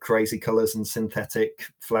kind of crazy colors and synthetic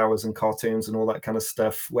flowers and cartoons and all that kind of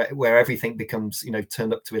stuff, where everything becomes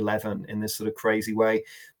turned up to 11 in this sort of crazy way.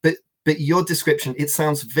 But your description, it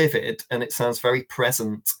sounds vivid and it sounds very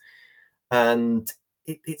present, and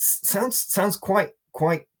it sounds quite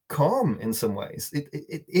calm in some ways.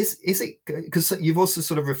 Is it, because you've also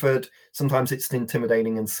sort of referred, sometimes it's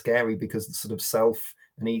intimidating and scary because the sort of self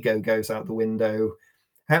and ego goes out the window.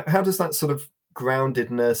 How does that sort of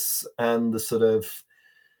groundedness and the sort of,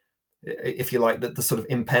 if you like, the sort of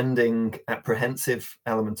impending apprehensive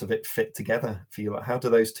element of it fit together for you? Like, how do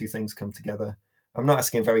those two things come together? I'm not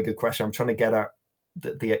asking a very good question. I'm trying to get at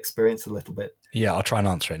the experience a little bit. Yeah, I'll try and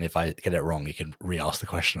answer it, and if I get it wrong, you can re-ask the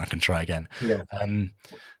question. I can try again. Yeah.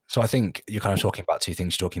 So I think you're kind of talking about two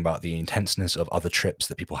things. You're talking about the intenseness of other trips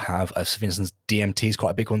that people have. For instance, DMT is quite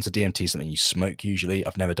a big one. So DMT is something you smoke usually.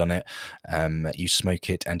 I've never done it. You smoke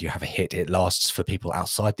it and you have a hit. It lasts for people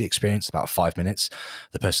outside the experience about 5 minutes.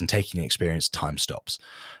 The person taking the experience, time stops.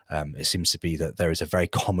 It seems to be that there is a very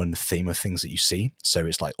common theme of things that you see. So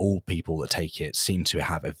it's like all people that take it seem to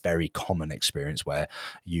have a very common experience where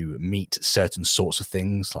you meet certain sorts of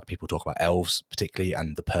things. Like people talk about elves particularly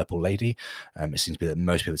and the purple lady. It seems to be that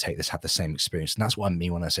most people that take this have the same experience. And that's what I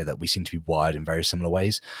mean when I say that we seem to be wired in very similar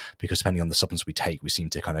ways, because depending on the substance we take, we seem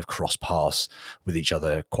to kind of cross paths with each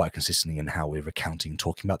other quite consistently in how we're recounting and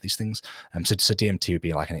talking about these things. So DMT would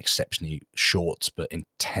be like an exceptionally short but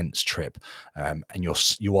intense trip, and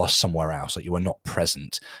you are somewhere else. Like you are not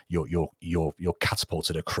present. You're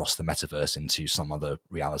catapulted across the metaverse into some other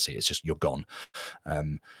reality. It's just you're gone.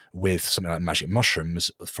 With something like magic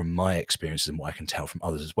mushrooms, from my experiences and what I can tell from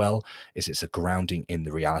others as well, is it's a grounding in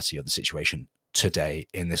the reality of the situation today,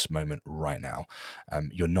 in this moment, right now.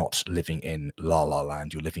 You're not living in la la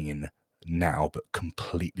land. You're living in now, but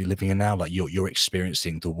completely living in now. Like you're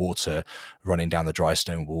experiencing the water running down the dry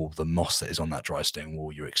stone wall, the moss that is on that dry stone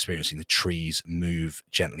wall. You're experiencing the trees move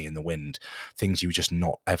gently in the wind. Things you would just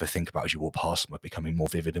not ever think about as you walk past them are becoming more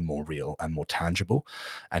vivid and more real and more tangible,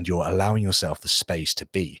 and you're allowing yourself the space to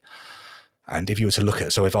be. And if you were to look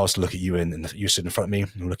at, so if I was to look at you and you stood in front of me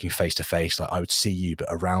and looking face to face, like I would see you, but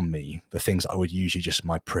around me, the things I would usually just,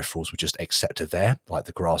 my peripherals would just accept are there, like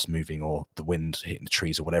the grass moving or the wind hitting the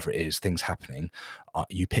trees or whatever it is, things happening.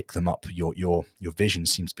 You pick them up. Your vision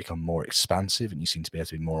seems to become more expansive, and you seem to be able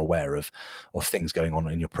to be more aware of things going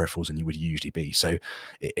on in your peripherals than you would usually be. So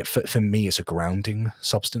for me, it's a grounding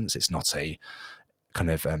substance. It's not a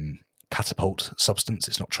kind of catapult substance.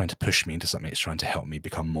 It's not trying to push me into something. It's trying to help me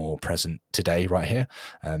become more present today, right here.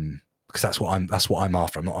 Because that's what I'm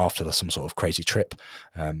after. I'm not after some sort of crazy trip.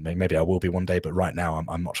 Maybe I will be one day, but right now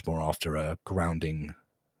I'm much more after a grounding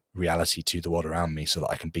reality to the world around me, so that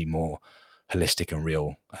I can be more holistic and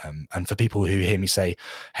real. And for people who hear me say,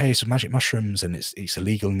 hey, some magic mushrooms and it's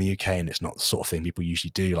illegal in the UK and it's not the sort of thing people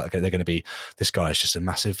usually do, like they're going to be, this guy is just a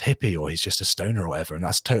massive hippie or he's just a stoner or whatever, and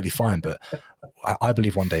that's totally fine. But I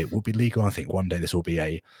believe one day it will be legal. I think one day this will be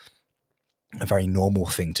a very normal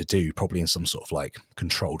thing to do, probably in some sort of like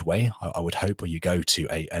controlled way, I would hope, or you go to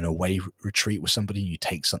an away retreat with somebody, you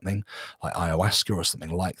take something like ayahuasca or something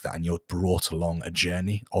like that, and you're brought along a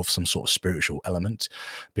journey of some sort of spiritual element.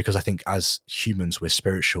 Because I think as humans, we're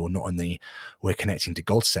spiritual, not in the we're connecting to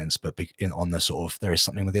God's sense, but on the sort of, there is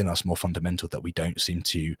something within us more fundamental that we don't seem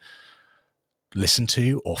to listen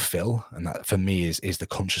to or feel, and that for me is the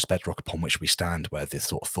conscious bedrock upon which we stand, where the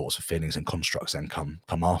sort of thoughts and feelings and constructs then come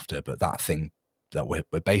after. But that thing that we're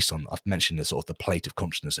based on, I've mentioned the sort of the plate of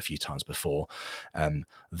consciousness a few times before,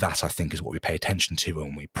 that I think is what we pay attention to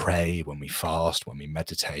when we pray, when we fast, when we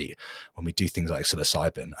meditate, when we do things like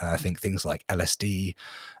psilocybin. And I think things like LSD,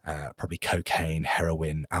 probably cocaine,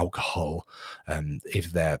 heroin, alcohol,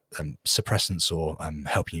 if they're suppressants or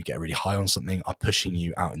helping you get really high on something, are pushing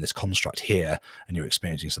you out in this construct here and you're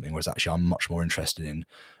experiencing something. Whereas actually I'm much more interested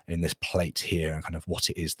in this plate here and kind of what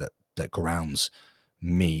it is that grounds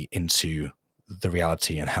me into the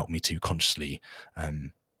reality and help me to consciously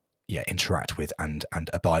interact with and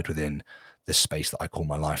abide within this space that I call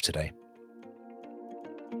my life today.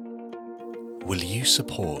 Will you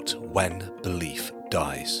support When Belief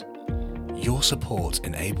Dies? Your support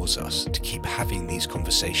enables us to keep having these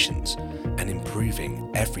conversations and improving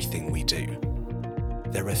everything we do.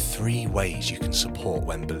 There are 3 ways you can support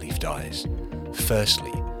When Belief Dies.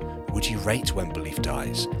 Firstly, would you rate When Belief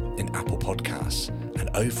Dies in Apple Podcasts and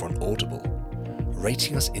over on Audible?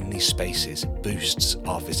 Rating us in these spaces boosts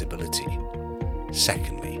our visibility.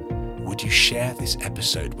 Secondly, would you share this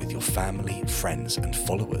episode with your family, friends, and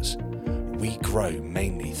followers? We grow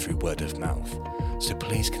mainly through word of mouth, so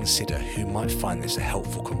please consider who might find this a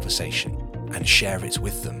helpful conversation and share it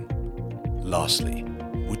with them. Lastly,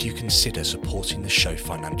 would you consider supporting the show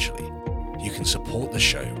financially? You can support the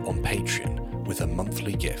show on Patreon with a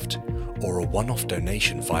monthly gift or a one-off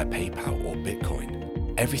donation via PayPal or Bitcoin.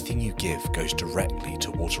 Everything you give goes directly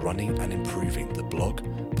towards running and improving the blog,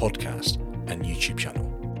 podcast, and YouTube channel.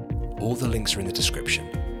 All the links are in the description,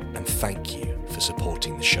 and thank you for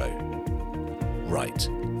supporting the show. Right,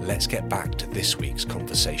 let's get back to this week's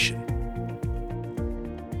conversation.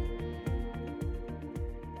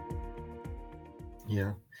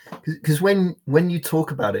 Yeah, because when you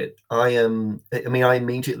talk about it, I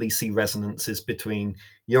immediately see resonances between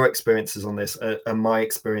your experiences on this and my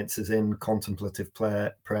experiences in contemplative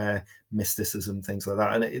prayer, mysticism, things like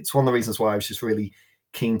that. And it's one of the reasons why I was just really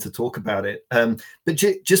keen to talk about it. But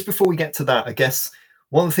just before we get to that, I guess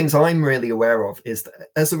one of the things I'm really aware of is that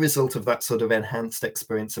as a result of that sort of enhanced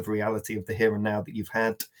experience of reality of the here and now that you've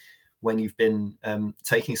had when you've been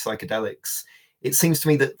taking psychedelics, it seems to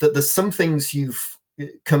me that there's some things you've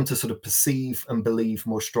come to sort of perceive and believe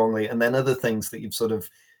more strongly, and then other things that you've sort of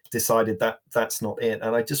decided that that's not it.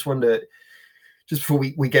 And I just wonder, just before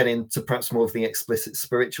we get into perhaps more of the explicit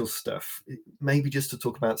spiritual stuff, maybe just to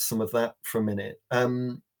talk about some of that for a minute.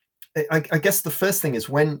 I guess the first thing is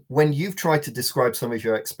when you've tried to describe some of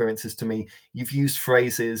your experiences to me, you've used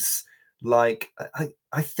phrases like,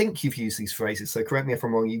 I think you've used these phrases, so correct me if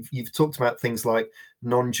I'm wrong, you've talked about things like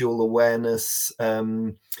non-dual awareness,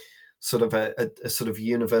 sort of a sort of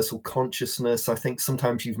universal consciousness. I think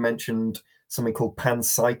sometimes you've mentioned something called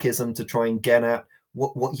panpsychism to try and get at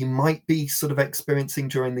what you might be sort of experiencing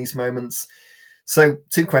during these moments. So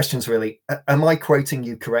 2 questions really. Am I quoting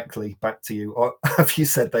you correctly back to you, or have you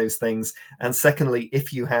said those things? And secondly,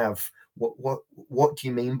 if you have, what do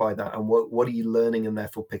you mean by that, and what are you learning and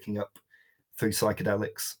therefore picking up through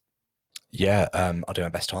psychedelics? Yeah, I'll do my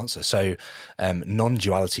best to answer. So,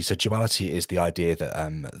 non-duality. So, duality is the idea that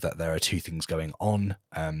that there are 2 things going on.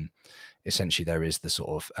 Essentially, there is the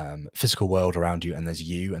sort of physical world around you, and there's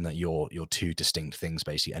you, and that you're 2 distinct things,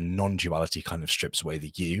 basically. And non-duality kind of strips away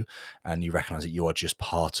the you, and you recognize that you are just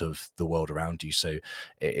part of the world around you. So,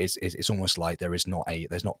 it's almost like there's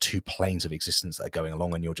not 2 planes of existence that are going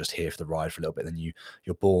along, and you're just here for the ride for a little bit. Then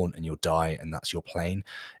you're born and you'll die, and that's your plane.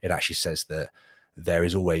 It actually says that there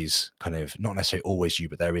is always kind of not necessarily always you,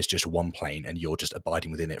 but there is just one plane and you're just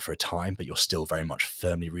abiding within it for a time, but you're still very much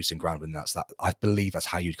firmly rooted and grounded. And that I believe that's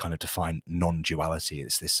how you'd kind of define non-duality.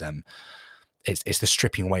 It's this it's the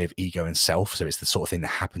stripping away of ego and self. So it's the sort of thing that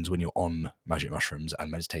happens when you're on magic mushrooms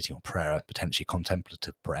and meditating on prayer, potentially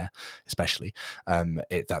contemplative prayer, especially.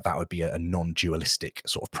 That would be a non-dualistic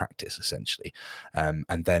sort of practice, essentially.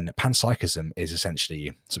 And then panpsychism is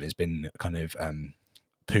essentially something that's been kind of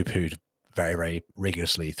poo-pooed very, very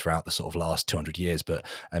rigorously throughout the sort of last 200 years, but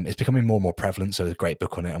it's becoming more and more prevalent. So there's a great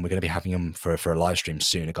book on it, and we're going to be having him for a live stream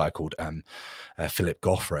soon. A guy called Philip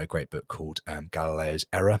Goff wrote a great book called Galileo's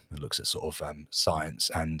Error. It looks at sort of science,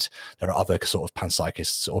 and there are other sort of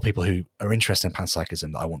panpsychists or people who are interested in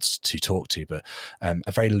panpsychism that I want to talk to. But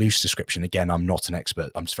a very loose description, again, I'm not an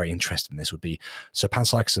expert, I'm just very interested in this, would be, so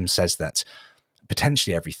panpsychism says that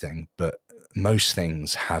potentially everything, but most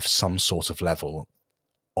things have some sort of level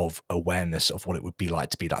of awareness of what it would be like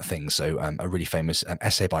to be that thing. So a really famous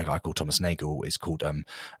essay by a guy called Thomas Nagel is called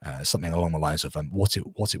something along the lines of what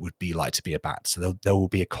it would be like to be a bat. So there will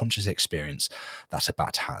be a conscious experience that a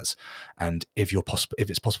bat has, and if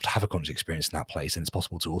it's possible to have a conscious experience in that place, then it's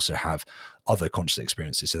possible to also have other conscious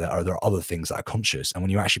experiences. So there are other things that are conscious, and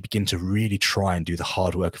when you actually begin to really try and do the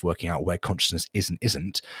hard work of working out where consciousness is and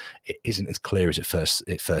isn't, it isn't as clear as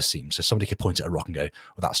it first seems. So somebody could point at a rock and go,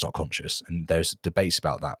 well, that's not conscious, and there's debates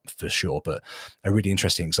about that for sure. But a really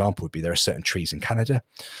interesting example would be there are certain trees in Canada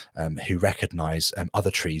who recognize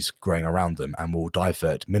other trees growing around them and will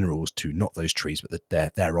divert minerals to not those trees but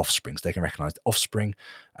their offspring. So they can recognize the offspring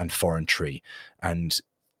and foreign tree, and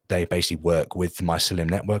they basically work with the mycelium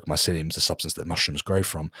network. Mycelium is the substance that mushrooms grow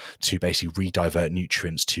from, to basically re-divert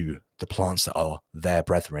nutrients to the plants that are their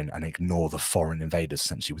brethren and ignore the foreign invaders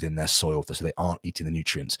essentially within their soil, so they aren't eating the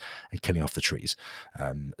nutrients and killing off the trees.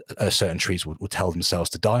 Certain trees will tell themselves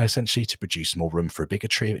to die essentially to produce more room for a bigger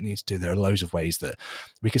tree if it needs to. There are loads of ways that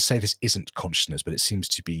we could say this isn't consciousness, but it seems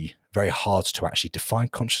to be very hard to actually define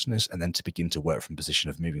consciousness and then to begin to work from a position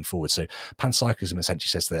of moving forward. So panpsychism essentially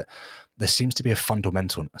says that there seems to be a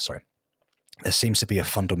fundamental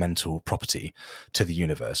property to the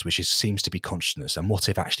universe, which seems to be consciousness. And what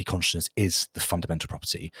if actually consciousness is the fundamental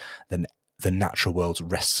property? Then the natural world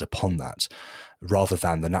rests upon that, rather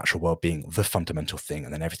than the natural world being the fundamental thing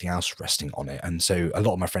and then everything else resting on it. And so a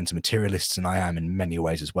lot of my friends are materialists, and I am in many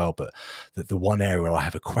ways as well. But the one area where I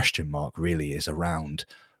have a question mark really is around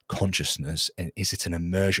consciousness, and is it an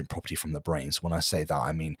emergent property from the brain? So when I say that,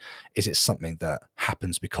 I mean, is it something that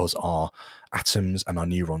happens because our atoms and our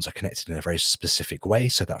neurons are connected in a very specific way,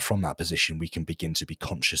 so that from that position we can begin to be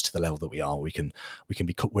conscious to the level that we are? We're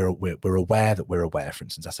aware that we're aware, for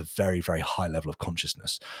instance. That's a very, very high level of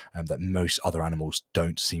consciousness that most other animals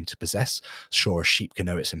don't seem to possess. Sure, a sheep can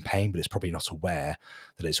know it's in pain, but it's probably not aware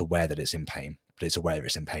that it's in pain. But it's aware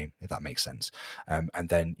it's in pain, if that makes sense. And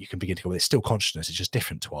then you can begin to go, well, it's still consciousness, it's just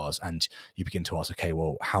different to ours. And you begin to ask, okay,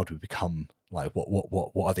 well, how do we become, like,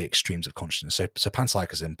 what are the extremes of consciousness? So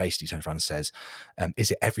panpsychism basically turns around and says, is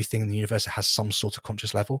it everything in the universe that has some sort of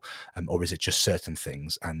conscious level, or is it just certain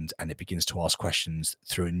things? And it begins to ask questions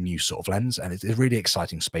through a new sort of lens, and it's a really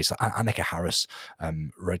exciting space. Anneka Harris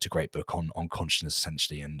wrote a great book on consciousness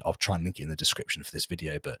essentially, and I'll try and link it in the description for this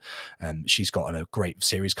video. But she's got a great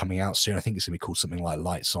series coming out soon. I think it's going to be called something like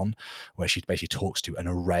Lights On, where she basically talks to an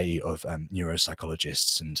array of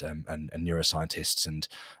neuropsychologists and neuroscientists and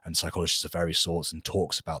psychologists of various sorts, and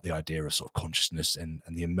talks about the idea of sort of consciousness and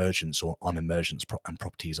the emergence or unemergence and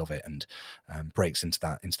properties of it, and breaks into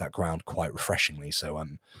that ground quite refreshingly. So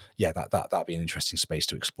yeah, that'd be an interesting space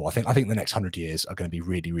to explore. I think the next 100 years are going to be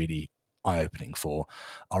really, really eye-opening for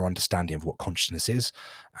our understanding of what consciousness is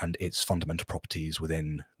and its fundamental properties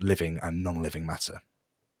within living and non-living matter.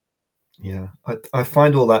 Yeah, I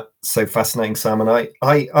find all that so fascinating, Sam, and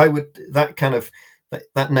I would, that kind of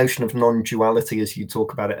that notion of non-duality as you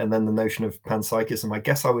talk about it, and then the notion of panpsychism, I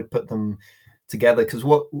guess I would put them together, because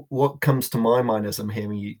what comes to my mind as I'm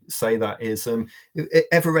hearing you say that is,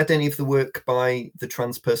 ever read any of the work by the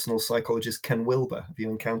transpersonal psychologist Ken Wilber? Have you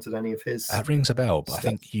encountered any of his? That rings a bell, but stuff? I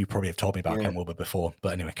think you probably have told me about Ken Wilber before.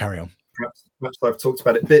 But anyway, carry on. Perhaps I've talked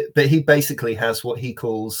about it, but he basically has what he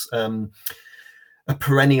calls a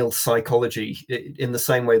perennial psychology, in the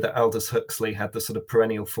same way that Aldous Huxley had the sort of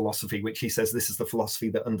perennial philosophy, which he says this is the philosophy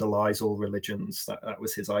that underlies all religions. That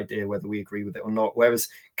was his idea, whether we agree with it or not. Whereas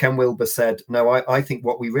Ken Wilber said, no, I think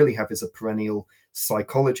what we really have is a perennial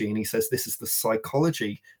psychology. And he says this is the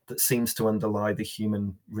psychology that seems to underlie the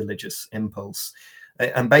human religious impulse.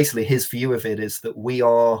 And basically his view of it is that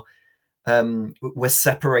we're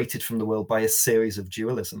separated from the world by a series of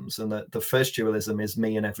dualisms, and the first dualism is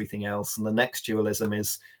me and everything else, and the next dualism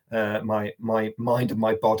is my mind and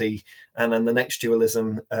my body, and then the next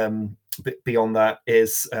dualism beyond that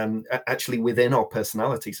is actually within our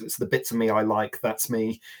personality. So it's the bits of me I like, that's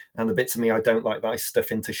me, and the bits of me I don't like, that I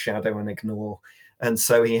stuff into shadow and ignore. And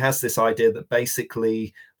so he has this idea that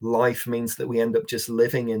basically life means that we end up just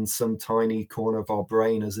living in some tiny corner of our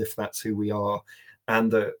brain as if that's who we are.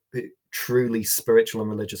 And the truly spiritual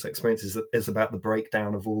and religious experiences is about the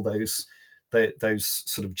breakdown of all those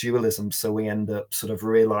sort of dualisms. So we end up sort of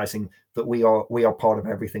realizing that we are part of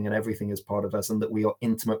everything, and everything is part of us, and that we are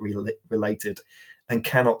intimately related and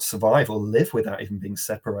cannot survive or live without even being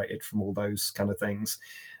separated from all those kind of things.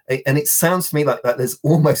 And it sounds to me like that there's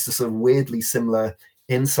almost a sort of weirdly similar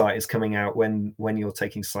insight is coming out when you're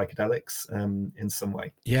taking psychedelics in some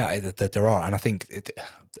way. Yeah, there are, and I think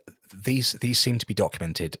these seem to be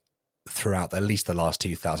documented throughout at least the last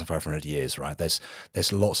 2,500 years, right? There's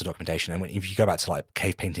lots of documentation, and if you go back to like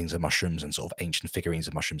cave paintings of mushrooms and sort of ancient figurines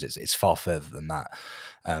of mushrooms, it's far further than that.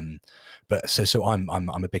 But so I'm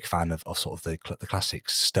a big fan of sort of the classic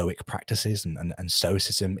Stoic practices and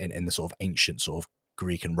Stoicism in the sort of ancient sort of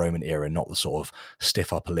Greek and Roman era, not the sort of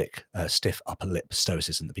stiff upper lip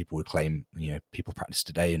Stoicism that people would claim people practice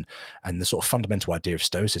today. And the sort of fundamental idea of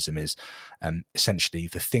Stoicism is essentially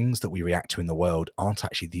the things that we react to in the world aren't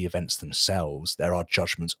actually the events themselves; there are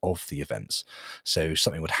judgments of the events. So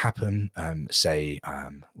something would happen, say,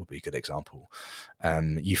 would be a good example.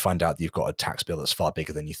 You find out that you've got a tax bill that's far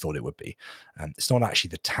bigger than you thought it would be. It's not actually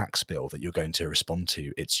the tax bill that you're going to respond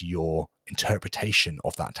to; it's your interpretation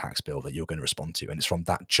of that tax bill that you're going to respond to, and it's from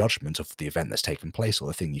that judgment of the event that's taken place or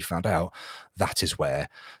the thing you found out, that is where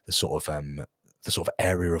the sort of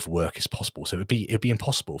area of work is possible. So it'd be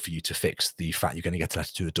impossible for you to fix the fact you're going to get a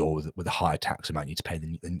letter to the door with a higher tax amount you need to pay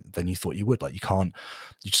than you thought you would. Like you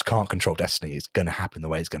just can't control destiny. It's going to happen the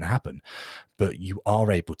way it's going to happen, but you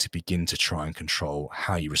are able to begin to try and control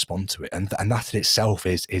how you respond to it, and that in itself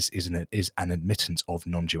is an admittance of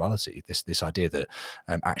non-duality. This idea that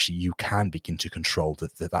actually you can begin to control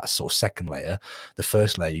that sort of second layer. The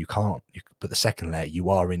first layer you can't, but the second layer you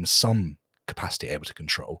are in some capacity able to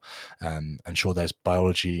control. And sure, there's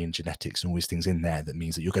biology and genetics and all these things in there that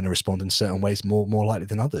means that you're going to respond in certain ways more likely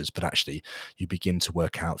than others, but actually you begin to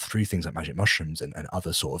work out through things like magic mushrooms and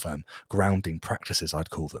other sort of grounding practices, I'd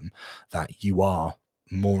call them, that you are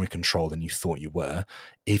more in control than you thought you were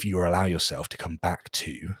if you allow yourself to come back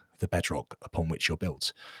to the bedrock upon which you're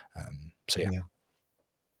built. So yeah.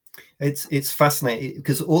 It's fascinating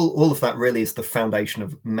because all of that really is the foundation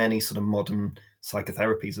of many sort of modern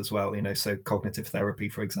psychotherapies as well. So cognitive therapy,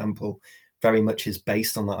 for example, very much is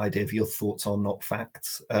based on that idea of your thoughts are not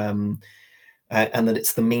facts, and that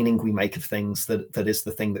it's the meaning we make of things that is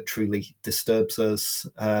the thing that truly disturbs us.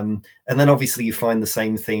 And then obviously you find the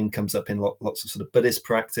same theme comes up in lots of sort of Buddhist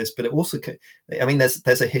practice, but it also,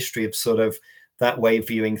 there's a history of sort of that way of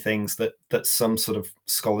viewing things that some sort of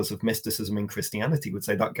scholars of mysticism in Christianity would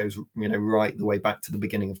say that goes right the way back to the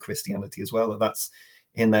beginning of Christianity as well. That's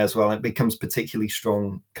in there as well. It becomes particularly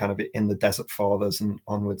strong kind of in the Desert Fathers and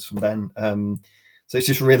onwards from then. So it's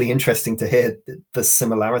just really interesting to hear the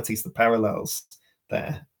similarities, the parallels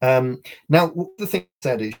there. Now, the thing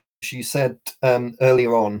you said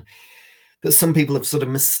earlier on that some people have sort of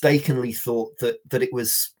mistakenly thought that it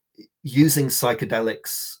was using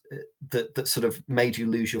psychedelics that sort of made you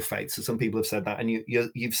lose your faith. So some people have said that, and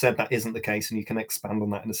you've said that isn't the case, and you can expand on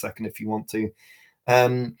that in a second if you want to.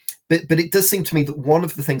 But it does seem to me that one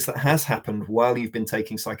of the things that has happened while you've been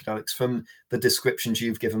taking psychedelics, from the descriptions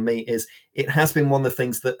you've given me, is it has been one of the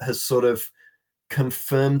things that has sort of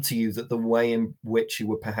confirmed to you that the way in which you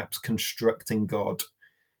were perhaps constructing God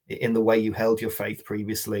in the way you held your faith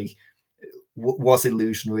previously was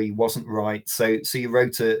illusionary, wasn't right. So you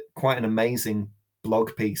wrote quite an amazing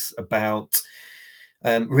blog piece about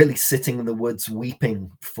really sitting in the woods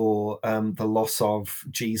weeping for the loss of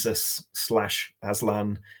Jesus /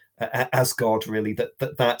 Aslan as God, really,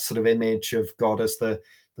 that sort of image of God as the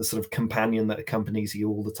sort of companion that accompanies you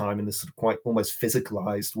all the time in this sort of quite almost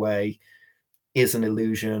physicalized way is an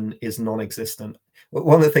illusion, is non-existent.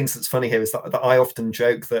 One of the things that's funny here is that I often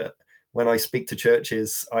joke that when I speak to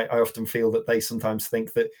churches, I often feel that they sometimes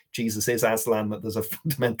think that Jesus is Aslan, that there's a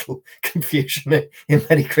fundamental confusion in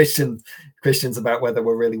many Christians about whether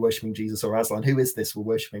we're really worshipping Jesus or Aslan. Who is this we're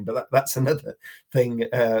worshipping? But that's another thing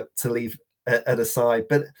to leave at aside.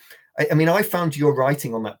 But I found your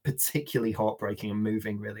writing on that particularly heartbreaking and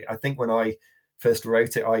moving, really. I think when I first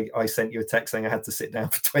wrote it, I sent you a text saying I had to sit down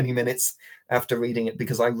for 20 minutes after reading it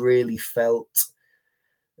because I really felt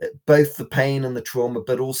both the pain and the trauma,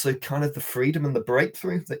 but also kind of the freedom and the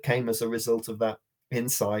breakthrough that came as a result of that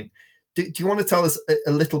insight. Do you want to tell us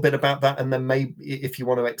a little bit about that? And then maybe if you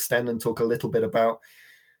want to extend and talk a little bit about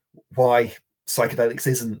why psychedelics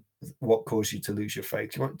isn't what caused you to lose your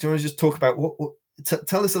faith? Do you want to just talk about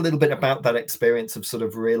tell us a little bit about that experience of sort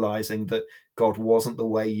of realizing that God wasn't the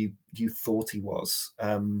way you thought he was,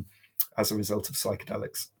 as a result of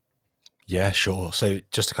psychedelics? Yeah, sure. So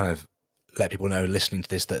just to kind of let people know listening to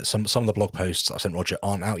this that some of the blog posts I sent Roger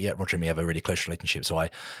aren't out yet. Roger and me have a really close relationship, so I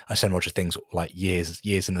send Roger things like years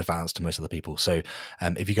in advance to most other people. So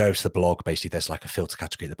if you go over to the blog, basically there's like a filter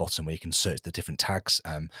category at the bottom where you can search the different tags.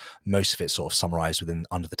 Most of it's sort of summarized within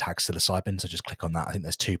under the tag psilocybin, so just click on that. I think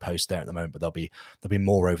there's 2 posts there at the moment, but there'll be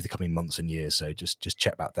more over the coming months and years, so just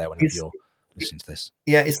check back there whenever you're listening to this.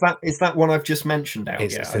 Yeah, is that one I've just mentioned out?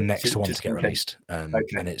 It's the next one to get released,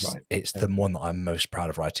 okay, and it's right. the one that I'm most proud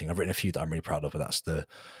of writing. I've written a few that I'm really proud of, but that's the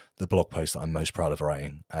blog post that I'm most proud of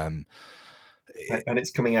writing. And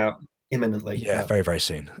it's coming out imminently. Yeah, very, very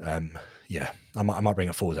soon. Yeah, I might bring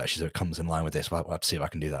it forward actually, so it comes in line with this. We'll have to see if I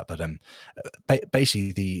can do that. But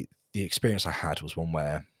basically, the experience I had was one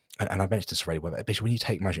where, and I mentioned this already, where basically when you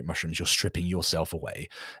take magic mushrooms, you're stripping yourself away,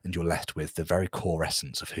 and you're left with the very core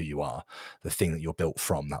essence of who you are, the thing that you're built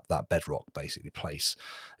from, that bedrock, basically place.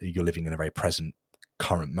 You're living in a very present,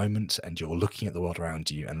 current moment, and you're looking at the world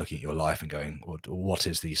around you and looking at your life and going, what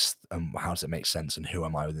is these, how does it make sense, and who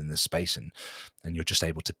am I within this space? And you're just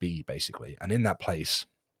able to be, basically. And in that place,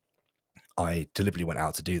 I deliberately went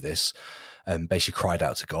out to do this and basically cried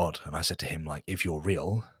out to God. And I said to him, like, if you're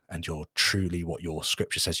real and you're truly what your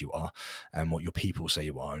scripture says you are and what your people say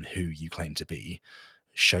you are and who you claim to be,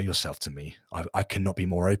 show yourself to me. I cannot be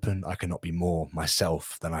more open. I cannot be more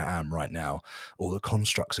myself than I am right now. All the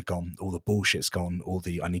constructs are gone. All the bullshit's gone.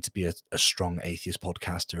 I need to be a strong atheist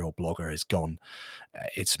podcaster or blogger is gone.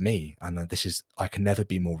 It's me. And I can never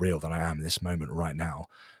be more real than I am in this moment right now.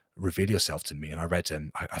 Reveal yourself to me. And I read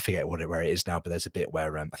I forget where it is now, but there's a bit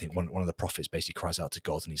where I think one of the prophets basically cries out to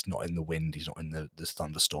God, and he's not in the wind, he's not in the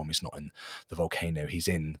thunderstorm, he's not in the volcano, he's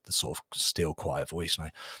in the sort of still quiet voice.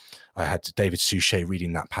 And I had David Suchet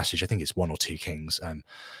reading that passage, I think it's 1 or 2 Kings,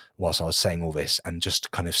 whilst I was saying all this, and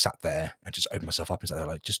just kind of sat there and just opened myself up and said,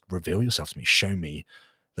 like, just reveal yourself to me, show me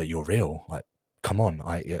that you're real. Like, come on,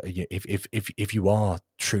 if you are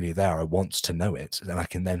truly there, I want to know it. Then I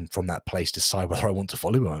can then from that place decide whether I want to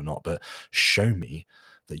follow you or not. But show me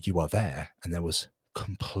that you are there. And there was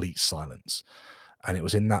complete silence. And it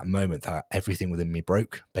was in that moment that everything within me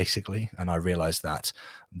broke, basically. And I realized that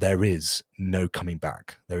there is no coming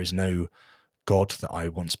back. There is no God that I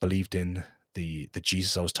once believed in. The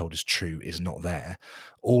Jesus I was told is true is not there.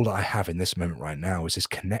 All that I have in this moment right now is this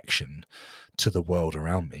connection to the world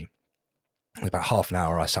around me. About half an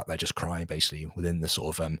hour I sat there just crying, basically within the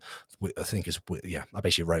sort of I think it's, yeah, I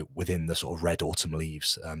basically wrote within the sort of red autumn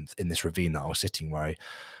leaves in this ravine that I was sitting, where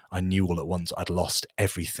I knew all at once I'd lost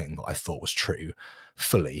everything that I thought was true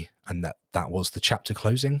fully, and that was the chapter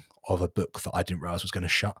closing of a book that I didn't realize was going to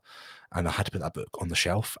shut. And I had to put that book on the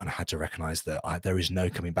shelf, and I had to recognize that there is no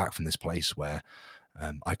coming back from this place where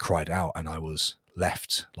I cried out and I was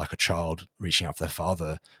left like a child reaching out for their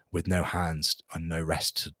father with no hands and no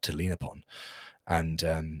rest to lean upon.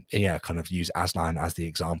 And yeah, kind of use Aslan as the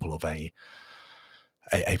example of a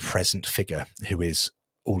present figure who is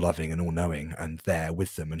all loving and all knowing and there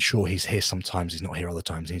with them. And sure, he's here sometimes, he's not here other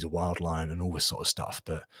times, he's a wild lion and all this sort of stuff,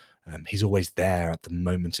 but he's always there at the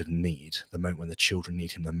moment of need, the moment when the children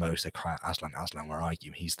need him the most. They cry out, Aslan, Aslan, where are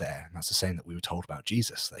you? He's there. And that's the same that we were told about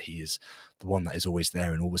Jesus, that he is the one that is always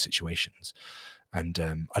there in all the situations. And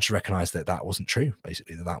I just recognized that wasn't true,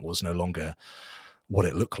 basically, that was no longer what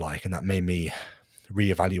it looked like. And that made me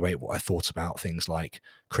reevaluate what I thought about things like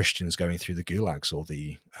Christians going through the gulags or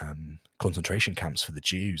the concentration camps for the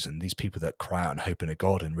Jews, and these people that cry out and hope in a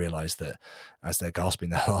God and realize that as they're gasping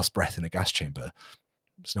their last breath in a gas chamber,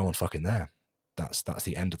 there's no one fucking there. That's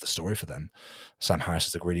the end of the story for them. Sam Harris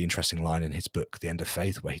has a really interesting line in his book, The End of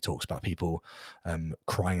Faith, where he talks about people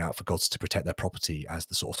crying out for gods to protect their property as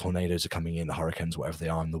the sort of tornadoes are coming in, the hurricanes, whatever they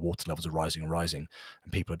are, and the water levels are rising and rising,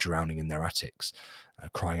 and people are drowning in their attics,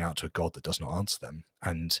 crying out to a God that does not answer them.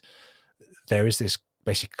 And there is this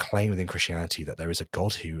basic claim within Christianity that there is a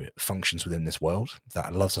God who functions within this world,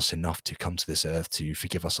 that loves us enough to come to this earth to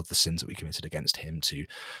forgive us of the sins that we committed against him, to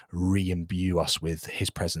re-imbue us with his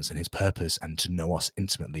presence and his purpose, and to know us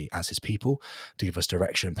intimately as his people, to give us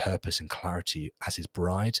direction and purpose and clarity as his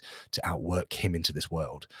bride, to outwork him into this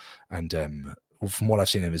world. And from what I've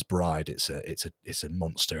seen of his bride, it's a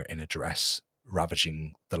monster in a dress,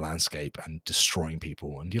 ravaging the landscape and destroying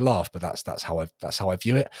people. And you laugh, but that's how I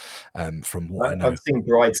view it. From what I know, I've seen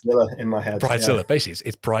Bridezilla in my head. Bridezilla, basically,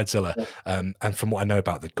 it's Bridezilla. Yeah. And from what I know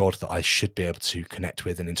about the God that I should be able to connect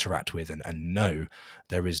with and interact with, and know,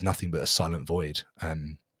 there is nothing but a silent void.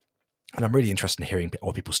 And I'm really interested in hearing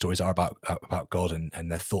what people's stories are about God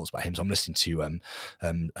and their thoughts about him. So I'm listening to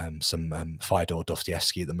some Fyodor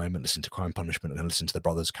Dostoevsky at the moment, listening to Crime Punishment, and then listening to the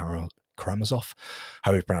brothers Karamazov,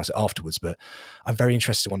 how we pronounce it afterwards. But I'm very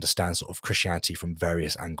interested to understand sort of Christianity from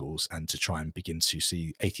various angles and to try and begin to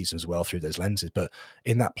see atheism as well through those lenses. But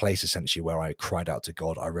in that place, essentially, where I cried out to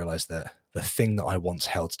God, I realized that the thing that I once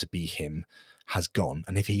held to be him has gone.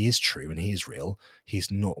 And if he is true and he is real,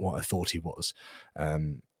 he's not what I thought he was.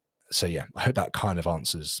 So yeah, I hope that kind of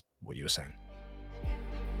answers what you were saying.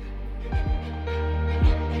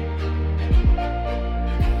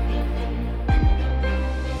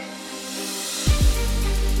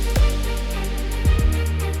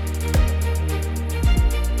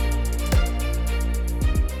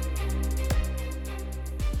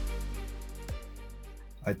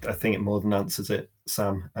 I think it more than answers it,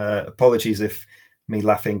 Sam. Apologies if me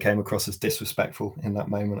laughing came across as disrespectful in that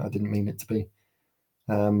moment. I didn't mean it to be.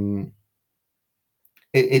 To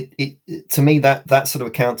me, that sort of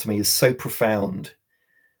account to me is so profound,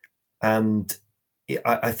 and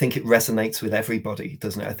I think it resonates with everybody,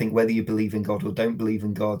 doesn't it? I think whether you believe in God or don't believe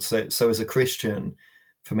in God. So as a Christian,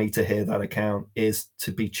 for me to hear that account is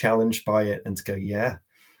to be challenged by it and to go, yeah,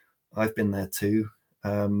 I've been there too.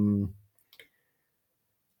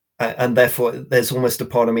 And therefore, there's almost a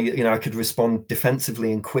part of me, I could respond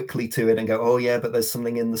defensively and quickly to it and go, oh yeah, but there's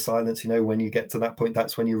something in the silence, when you get to that point,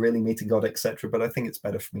 that's when you're really meeting God, etc. But I think it's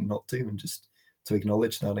better for me not to, and just to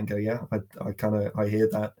acknowledge that and go, yeah, I hear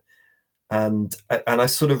that. And I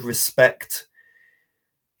sort of respect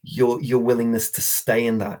your willingness to stay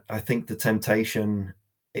in that. I think the temptation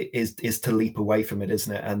is to leap away from it,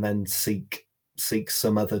 isn't it? And then seek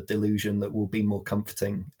some other delusion that will be more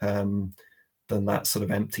comforting than that sort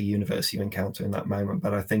of empty universe you encounter in that moment.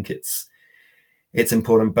 But I think it's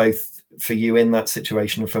important both for you in that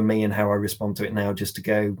situation and for me and how I respond to it now, just to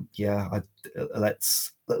go, yeah,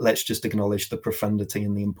 let's just acknowledge the profundity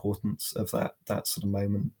and the importance of that sort of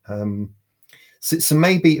moment. So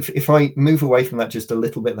maybe if I move away from that just a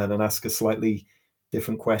little bit then and ask a slightly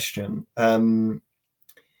different question,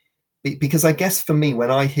 because I guess for me,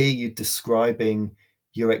 when I hear you describing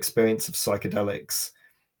your experience of psychedelics,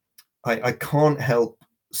 I can't help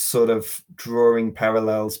sort of drawing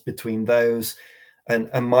parallels between those and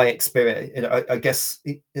my experience. I guess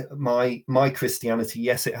my Christianity,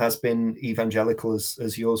 yes, it has been evangelical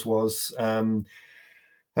as yours was, and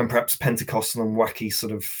perhaps Pentecostal and wacky,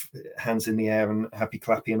 sort of hands in the air and happy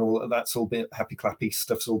clappy and all that's all been happy clappy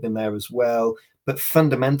stuff's all been there as well. But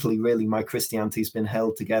fundamentally, really, my Christianity has been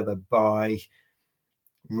held together by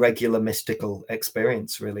regular mystical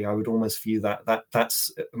experience. Really, I would almost view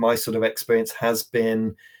that's my sort of experience, has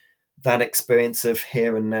been that experience of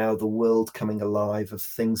here and now, the world coming alive, of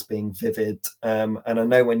things being vivid. And I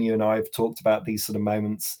know when you and I have talked about these sort of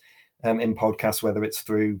moments in podcasts, whether it's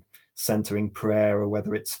through centering prayer or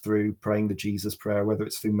whether it's through praying the Jesus prayer, whether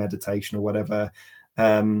it's through meditation or whatever,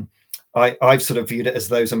 I've sort of viewed it as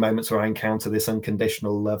those are moments where I encounter this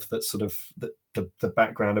unconditional love that's sort of the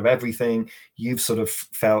background of everything. You've sort of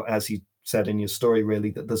felt, as you said in your story, really,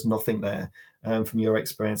 that there's nothing there from your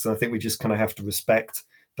experience. And I think we just kind of have to respect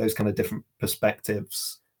those kind of different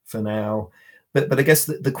perspectives for now. But I guess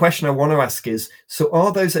the question I want to ask is, so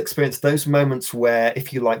are those experiences, those moments where,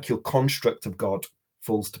 if you like, your construct of God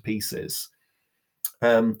falls to pieces?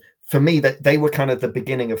 For me, that they were kind of the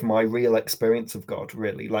beginning of my real experience of God,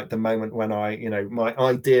 really. Like the moment when my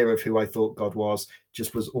idea of who I thought God was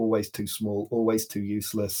just was always too small, always too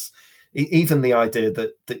useless. Even the idea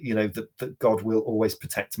that God will always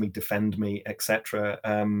protect me, defend me, etc.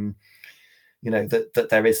 That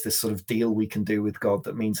there is this sort of deal we can do with God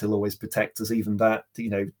that means he'll always protect us. Even that,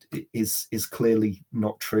 is clearly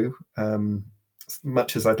not true,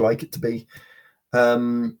 much as I'd like it to be.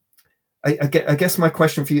 I guess my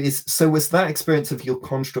question for you is, so was that experience of your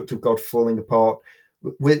construct of God falling apart,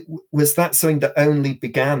 was that something that only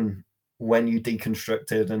began when you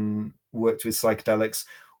deconstructed and worked with psychedelics,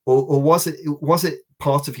 or was it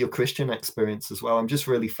part of your Christian experience as well? I'm just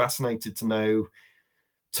really fascinated to know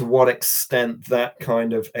to what extent that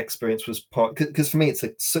kind of experience was part, because for me it's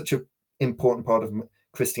such an important part of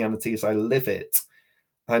Christianity as I live it.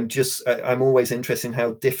 I'm always interested in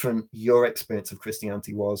how different your experience of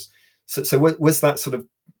Christianity was. So was that sort of,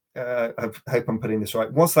 I hope I'm putting this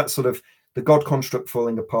right, was that sort of the God construct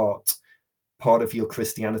falling apart part of your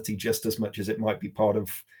Christianity just as much as it might be part of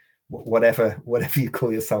whatever you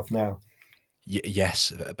call yourself now?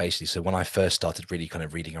 Yes, basically. So when I first started really kind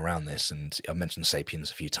of reading around this, and I mentioned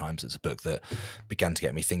Sapiens a few times, it's a book that began to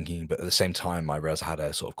get me thinking, but at the same time I realized I had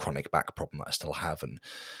a sort of chronic back problem that I still have, and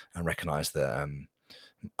recognized that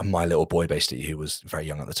my little boy, basically, who was very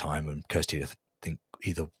young at the time, and Kirsty, I think,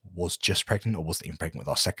 either was just pregnant or wasn't even pregnant with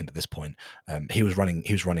our second at this point. He was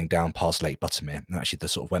running down past Lake Buttermere, and actually the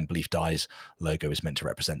sort of When Belief Dies logo is meant to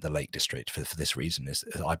represent the Lake District for this reason. Is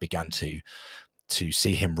I began to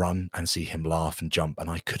see him run and see him laugh and jump, and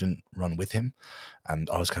I couldn't run with him, and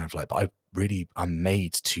I was kind of like, but I'm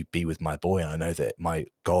made to be with my boy, and I know that my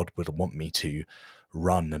God would want me to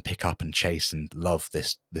run and pick up and chase and love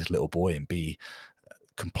this little boy and be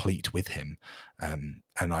complete with him,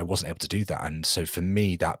 and I wasn't able to do that. And so for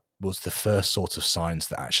me, that was the first sort of signs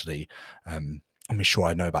that actually, I mean, sure,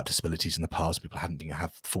 I know about disabilities in the past, people hadn't been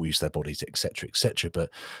have full use of their bodies, etc., but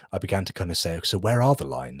I began to kind of say, so where are the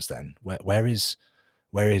lines then? Where is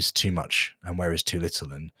too much and where is too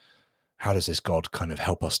little, and how does this God kind of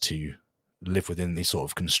help us to live within these sort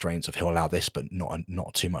of constraints of he'll allow this but not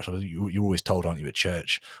too much? You're always told, aren't you, at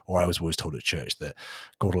church, or I was always told at church, that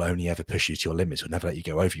God will only ever push you to your limits. He'll never let you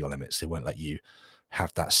go over your limits. He won't let you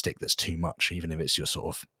have that stick that's too much, even if it's your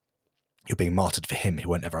sort of, you're being martyred for him. He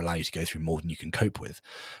won't ever allow you to go through more than you can cope with.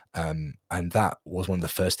 And that was one of the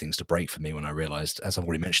first things to break for me when I realized, as I've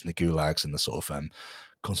already mentioned, the gulags and the sort of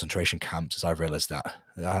concentration camps, as I realized that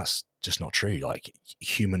that's just not true. Like,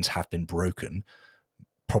 humans have been broken,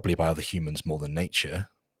 probably by other humans more than nature,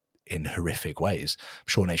 in horrific ways. I'm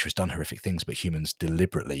sure nature has done horrific things, but humans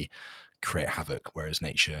deliberately create havoc, whereas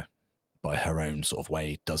nature, by her own sort of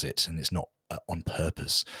way, does it, and it's not on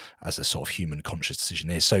purpose, as a sort of human conscious decision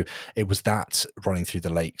is. So it was that running through the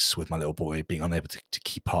lakes with my little boy, being unable to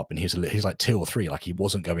keep up, and he's like 2 or 3, like he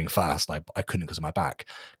wasn't going fast. I couldn't, because of my back,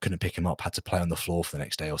 couldn't pick him up, had to play on the floor for the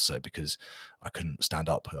next day or so because I couldn't stand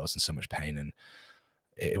up. I was in so much pain, and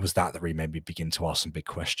it was that really made me begin to ask some big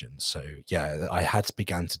questions. So yeah, I had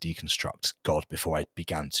began to deconstruct God before I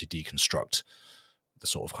began to deconstruct the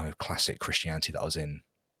sort of kind of classic Christianity that I was in.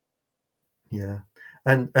 Yeah.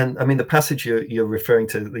 And I mean, the passage you're referring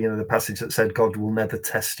to, the passage that said God will never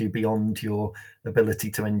test you beyond your ability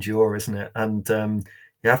to endure, isn't it? And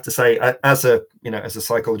you have to say, as a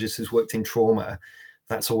psychologist who's worked in trauma,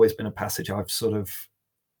 that's always been a passage I've sort of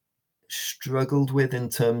struggled with, in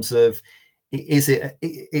terms of, is it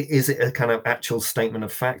a kind of actual statement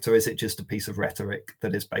of fact, or is it just a piece of rhetoric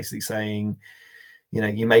that is basically saying,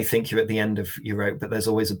 you may think you're at the end of your rope, but there's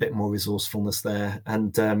always a bit more resourcefulness there.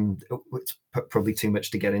 And it's probably too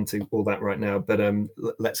much to get into all that right now, but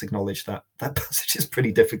let's acknowledge that passage is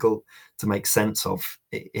pretty difficult to make sense of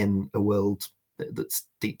in a world that's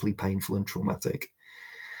deeply painful and traumatic.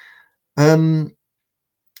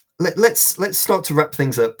 Let's start to wrap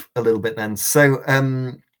things up a little bit then. So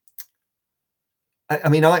I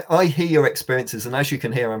mean, I hear your experiences, and as you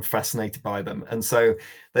can hear, I'm fascinated by them. And so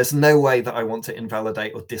there's no way that I want to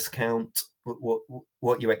invalidate or discount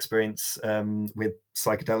what you experience with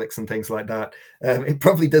psychedelics and things like that. It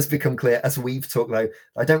probably does become clear as we've talked, though,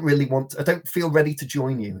 I don't feel ready to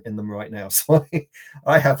join you in them right now. So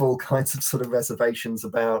I have all kinds of sort of reservations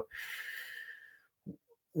about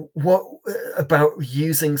about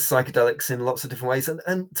using psychedelics in lots of different ways,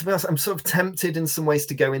 and to be honest, I'm sort of tempted in some ways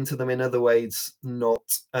to go into them, in other ways not.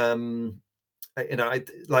 Like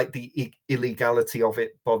the illegality of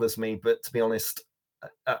it bothers me, but to be honest,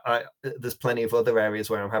 there's plenty of other areas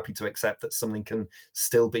where I'm happy to accept that something can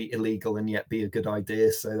still be illegal and yet be a good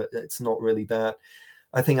idea, so it's not really that.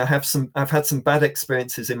 I think I've had some bad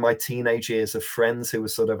experiences in my teenage years of friends who were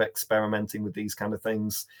sort of experimenting with these kind of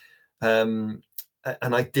things,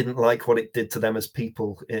 and I didn't like what it did to them as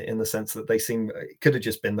people, in the sense that it could have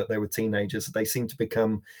just been that they were teenagers. They seemed to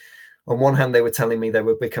become, on one hand, they were telling me they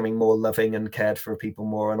were becoming more loving and cared for people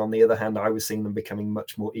more. And on the other hand, I was seeing them becoming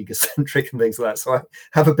much more egocentric and things like that. So I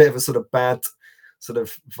have a bit of a sort of bad sort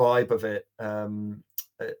of vibe of it on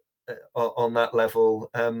that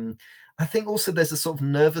level. I think also there's a sort of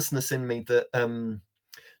nervousness in me that,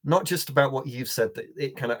 not just about what you've said, that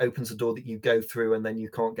it kind of opens a door that you go through and then you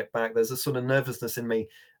can't get back. There's a sort of nervousness in me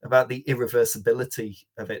about the irreversibility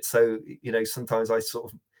of it. So, sometimes I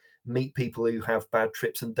sort of meet people who have bad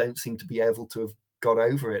trips and don't seem to be able to have got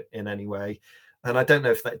over it in any way. And I don't know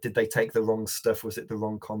if did they take the wrong stuff? Was it the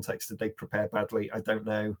wrong context? Did they prepare badly? I don't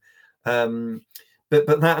know.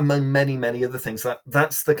 But that, among many, many other things,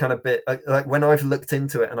 that's the kind of bit, like when I've looked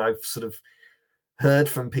into it and I've sort of heard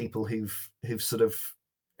from people who've sort of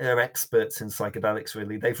are experts in psychedelics,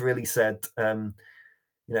 really, they've really said,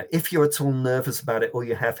 if you're at all nervous about it or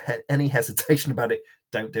you have any hesitation about it,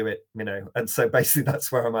 don't do it, And so basically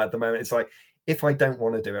that's where I'm at the moment. It's like, if I don't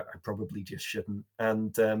want to do it, I probably just shouldn't.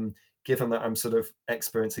 And given that I'm sort of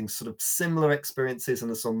experiencing sort of similar experiences in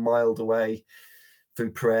a sort of mild way through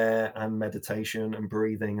prayer and meditation and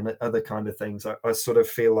breathing and other kind of things, I sort of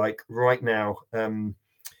feel like right now,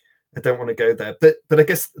 I don't want to go there. But I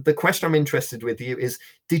guess the question I'm interested with you is,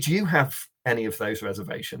 did you have any of those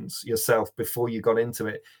reservations yourself before you got into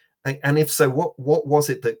it? And if so, what was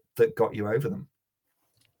it that got you over them?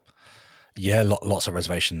 Yeah, lots of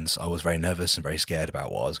reservations. I was very nervous and very scared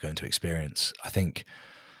about what I was going to experience. I think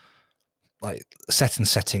like set and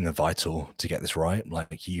setting are vital to get this right.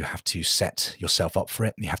 Like you have to set yourself up for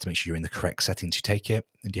it. You have to make sure you're in the correct setting to take it,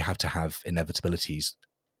 and you have to have inevitabilities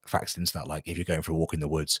factored into that. Like if you're going for a walk in the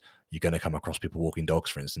woods, you're going to come across people walking dogs,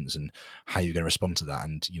 for instance, and how you're going to respond to that.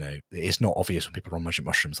 And it's not obvious when people are on magic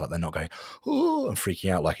mushrooms, like they're not going oh and freaking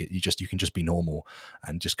out. Like you can just be normal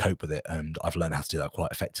and just cope with it. And I've learned how to do that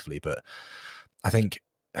quite effectively. But I think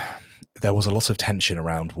there was a lot of tension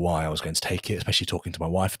around why I was going to take it, especially talking to my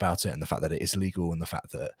wife about it, and the fact that it is illegal, and the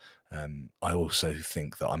fact that I also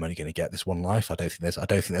think that I'm only going to get this one life. I don't think there's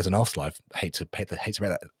an afterlife. Hate to break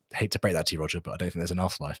that to you, Roger, but I don't think there's an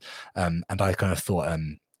afterlife. And I kind of thought,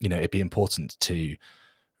 it'd be important to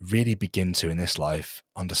really begin to in this life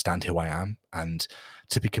understand who I am. And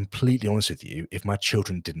to be completely honest with you, if my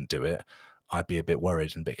children didn't do it, I'd be a bit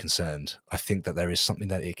worried and a bit concerned. I think that there is something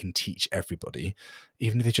that it can teach everybody,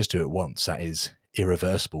 even if they just do it once, that is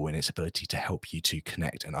irreversible in its ability to help you to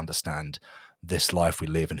connect and understand this life we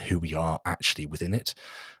live and who we are actually within it.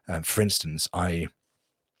 For instance, I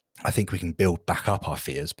think we can build back up our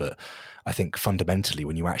fears, but I think fundamentally,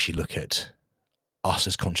 when you actually look at us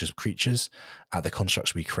as conscious creatures, at the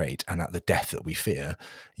constructs we create, and at the death that we fear,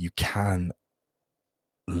 you can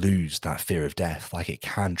lose that fear of death. Like it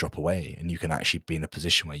can drop away, and you can actually be in a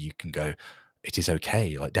position where you can go, it is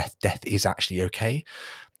okay. Like death is actually okay.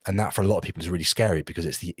 And that for a lot of people is really scary, because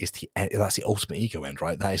that's the ultimate ego end,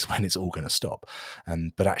 right? That is when it's all going to stop.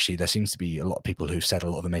 But actually there seems to be a lot of people who've said a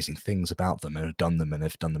lot of amazing things about them and have done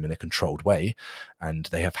them in a controlled way, and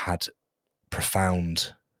they have had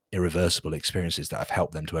profound irreversible experiences that have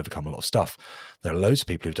helped them to overcome a lot of stuff. There are loads of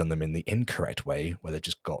people who've done them in the incorrect way, where they've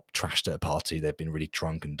just got trashed at a party, they've been really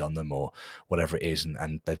drunk and done them, or whatever it is,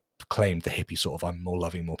 and they've claimed the hippie sort of I'm more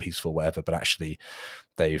loving, more peaceful, whatever, but actually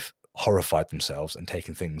they've horrified themselves and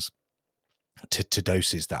taken things to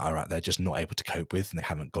doses that are they're just not able to cope with, and they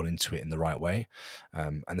haven't gone into it in the right way.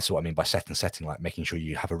 And this is what I mean by setting, like making sure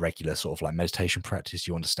you have a regular sort of like meditation practice.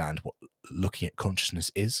 You understand what looking at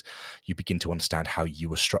consciousness is. You begin to understand how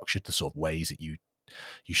you are structured, the sort of ways that you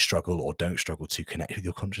struggle or don't struggle to connect with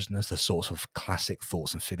your consciousness, the sorts of classic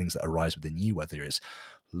thoughts and feelings that arise within you, whether it's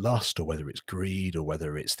lust or whether it's greed or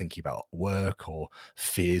whether it's thinking about work or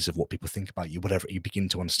fears of what people think about you, whatever. You begin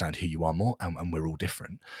to understand who you are more, and we're all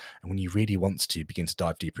different. And when you really want to begin to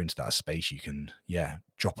dive deeper into that space, you can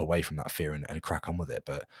drop away from that fear and crack on with it.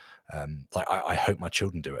 But like I hope my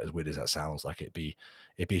children do it, as weird as that sounds. Like it'd be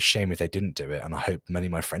a shame if they didn't do it, and I hope many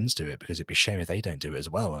of my friends do it, because it'd be a shame if they don't do it as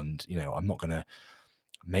well. And I'm not going to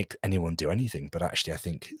make anyone do anything, but actually I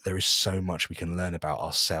think there is so much we can learn about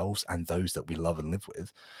ourselves and those that we love and live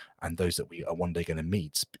with, and those that we are one day going to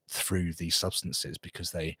meet through these substances,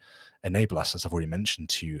 because they enable us, as I've already mentioned,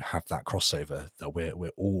 to have that crossover, that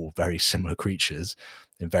we're all very similar creatures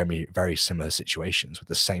in very, very similar situations with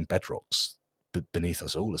the same bedrocks beneath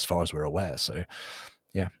us all, as far as we're aware. So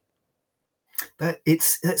yeah.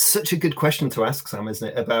 That's such a good question to ask, Sam, isn't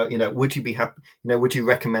it? About, would you be happy, would you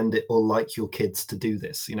recommend it or like your kids to do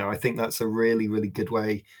this? I think that's a really, really good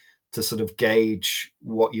way to sort of gauge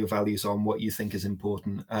what your values are and what you think is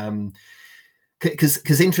important.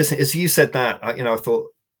 Because interesting, as you said that, I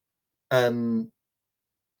thought, so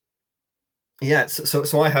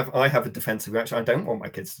I have a defensive reaction. I don't want my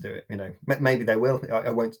kids to do it. Maybe they will.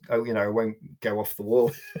 I won't. I won't go off the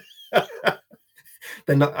wall.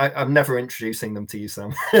 They're not. I'm never introducing them to you,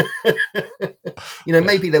 Sam.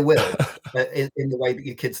 Maybe they will in the way that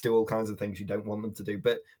your kids do all kinds of things you don't want them to do.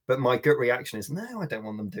 But my gut reaction is no, I don't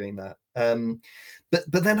want them doing that.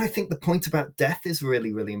 But then I think the point about death is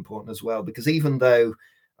really, really important as well, because even though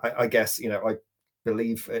I guess I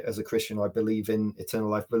believe as a Christian, I believe in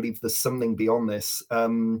eternal life, believe there's something beyond this.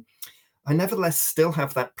 I nevertheless still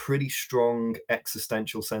have that pretty strong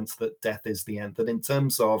existential sense that death is the end, that in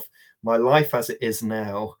terms of my life as it is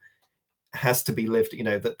now has to be lived,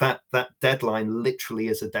 that deadline literally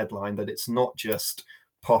is a deadline, that it's not just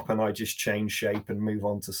pop and I just change shape and move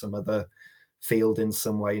on to some other field in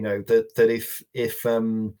some way, that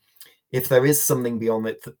if there is something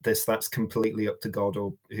beyond this, that's completely up to God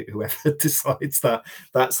or whoever decides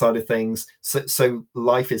that side of things. So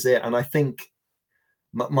life is it. And I think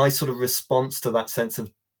my sort of response to that sense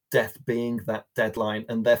of death being that deadline,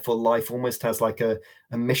 and therefore life almost has like a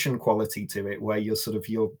mission quality to it, where you're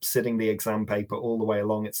sitting the exam paper all the way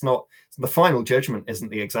along. It's not the final judgment, isn't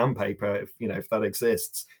the exam paper. If that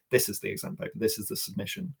exists, this is the exam paper, this is the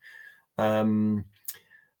submission.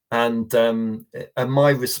 And my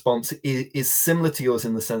response is similar to yours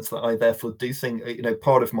in the sense that I therefore do think,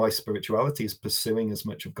 part of my spirituality is pursuing as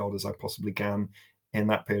much of God as I possibly can in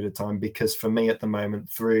that period of time, because for me at the moment,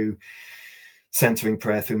 through centering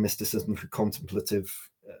prayer, through mysticism, through contemplative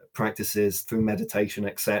practices, through meditation,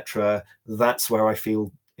 etc., that's where I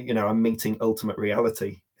feel I'm meeting ultimate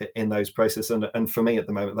reality in those processes. And for me at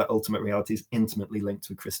the moment, that ultimate reality is intimately linked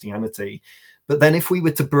with Christianity. But then if we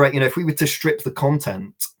were to strip the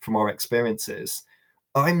content from our experiences,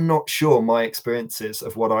 I'm not sure my experiences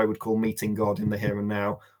of what I would call meeting God in the here and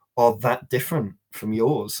now are that different from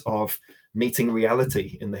yours of meeting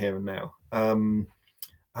reality in the here and now. And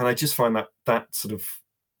I just find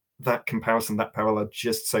that comparison, that parallel,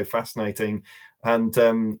 just so fascinating. And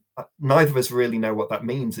neither of us really know what that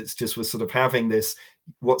means. It's just we're sort of having this,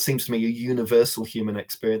 what seems to me, a universal human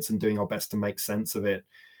experience, and doing our best to make sense of it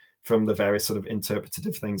from the various sort of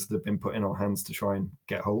interpretative things that have been put in our hands to try and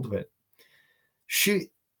get hold of it. Do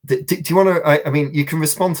you want to? I mean, you can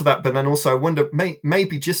respond to that, but then also I wonder,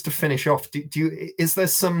 maybe just to finish off, is there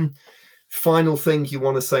some final thing you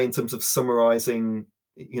want to say in terms of summarizing,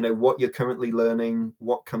 what you're currently learning,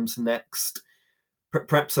 what comes next,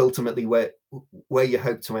 perhaps ultimately where you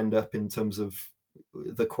hope to end up in terms of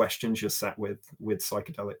the questions you're sat with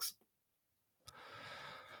psychedelics?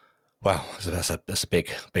 Wow, so that's a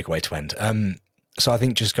big way to end. So I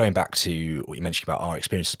think just going back to what you mentioned about our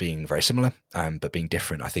experiences being very similar, but being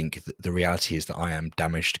different, I think the reality is that I am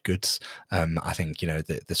damaged goods. I think,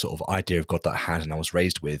 the sort of idea of God that I had and I was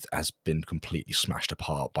raised with has been completely smashed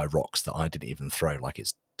apart by rocks that I didn't even throw. Like,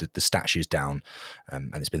 it's the statue's down,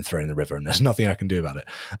 and it's been thrown in the river, and there's nothing I can do about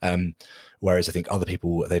it. Whereas I think other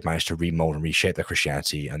people, they've managed to remold and reshape their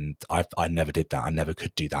Christianity, and I never did that. I never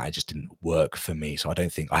could do that. It just didn't work for me. So I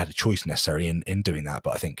don't think I had a choice necessarily in doing that.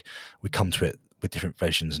 But I think we come to it with different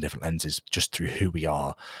visions and different lenses just through who we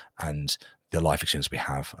are and the life experience we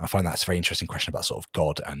have. I find that's a very interesting question about sort of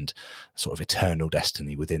God and sort of eternal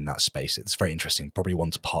destiny within that space. It's very interesting, probably one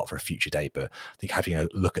to part for a future day, but I think having a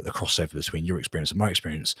look at the crossover between your experience and my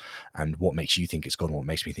experience and what makes you think it's God and what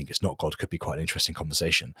makes me think it's not God could be quite an interesting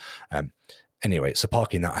conversation. Anyway, so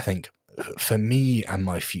parking that, I think for me and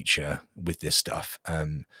my future with this stuff,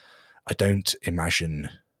 I don't imagine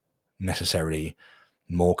necessarily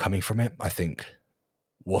more coming from it. I think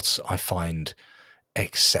what I find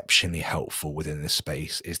exceptionally helpful within this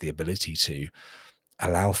space is the ability to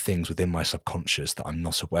allow things within my subconscious that I'm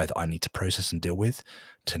not aware that I need to process and deal with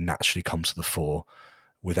to naturally come to the fore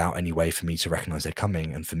without any way for me to recognize they're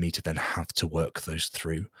coming, and for me to then have to work those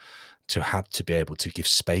through, to have to be able to give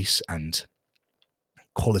space and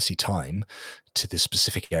quality time to the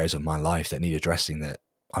specific areas of my life that need addressing, that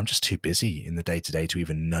I'm just too busy in the day-to-day to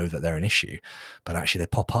even know that they're an issue. But actually they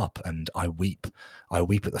pop up, and I weep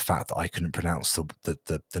at the fact that I couldn't pronounce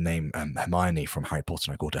the name Hermione from Harry Potter,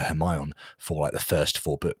 and I called her Hermione for like the first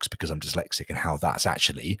 4 books because I'm dyslexic, and how that's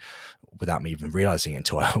actually, without me even realizing it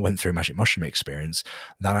until I went through a magic mushroom experience,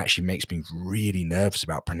 that actually makes me really nervous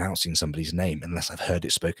about pronouncing somebody's name unless I've heard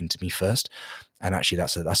it spoken to me first. And actually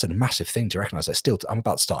that's a massive thing to recognize. That still, I'm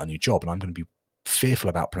about to start a new job and I'm going to be fearful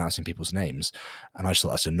about pronouncing people's names, and I just thought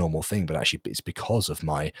that's a normal thing, but actually it's because of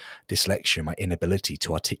my dyslexia, my inability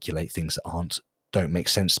to articulate things that don't make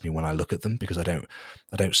sense to me when I look at them, because I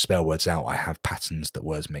don't spell words out. I have patterns that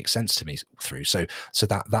words make sense to me through. So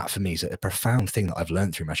that for me is a profound thing that I've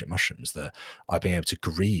learned through magic mushrooms, that I've been able to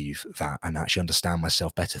grieve that and actually understand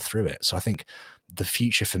myself better through it. So I think the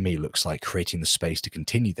future for me looks like creating the space to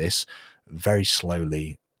continue this very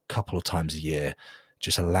slowly, couple of times a year,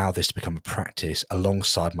 just allow this to become a practice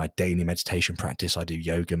alongside my daily meditation practice. I do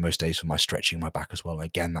yoga most days for my stretching my back as well. And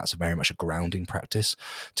again, that's very much a grounding practice,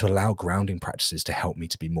 to allow grounding practices to help me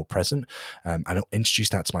to be more present, and I'll introduce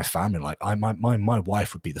that to my family. Like my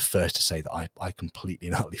wife would be the first to say that I completely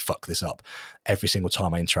and utterly fuck this up every single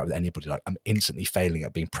time I interact with anybody. Like, I'm instantly failing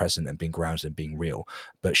at being present and being grounded and being real,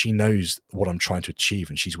 but she knows what I'm trying to achieve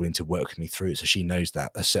and she's willing to work with me through it. So she knows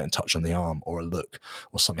that a certain touch on the arm or a look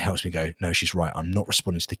or something helps me go, no, she's right. I'm not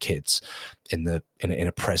responding to the kids in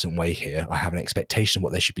a present way here. I have an expectation of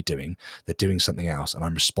what they should be doing. They're doing something else, and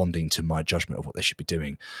I'm responding to my judgment of what they should be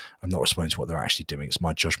doing. I'm not responding to what they're actually doing. It's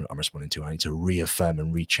my judgment I'm responding to. I need to reaffirm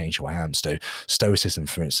and rechange who I am. So Stoicism,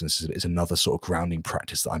 for instance, is another sort of grounding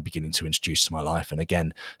practice that I'm beginning to introduce to my life. And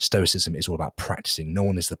again, Stoicism is all about practicing. No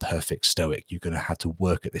one is the perfect Stoic. You're going to have to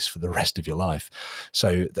work at this for the rest of your life.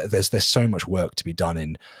 So there's so much work to be done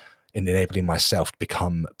in in enabling myself to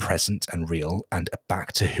become present and real and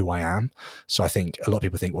back to who I am. So I think a lot of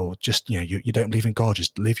people think, well, just, you don't believe in God,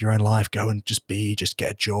 just live your own life, go and just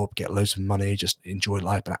get a job, get loads of money, just enjoy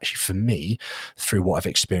life. But actually for me, through what I've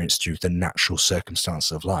experienced through the natural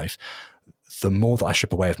circumstances of life, the more that I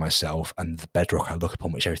strip away of myself and the bedrock I look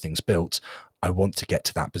upon which everything's built, I want to get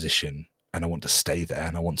to that position. And I want to stay there,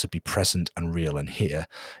 and I want to be present and real and here.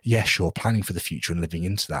 Yeah, sure, planning for the future and living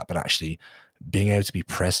into that, but actually being able to be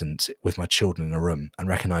present with my children in a room and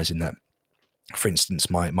recognizing that, for instance,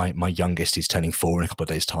 my youngest is turning 4 in a couple of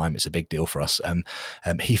days' time. It's a big deal for us.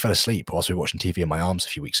 He fell asleep whilst we were watching TV in my arms a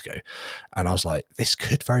few weeks ago. And I was like, this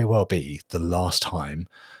could very well be the last time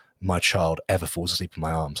my child ever falls asleep in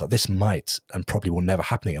my arms. Like, this might and probably will never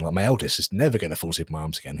happen again. Like, my eldest is never going to fall asleep in my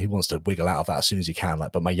arms again. He wants to wiggle out of that as soon as he can.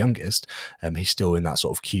 But my youngest, he's still in that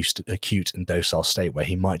sort of acute and docile state where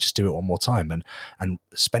he might just do it one more time. And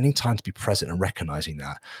spending time to be present and recognizing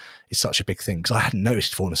that is such a big thing, because I hadn't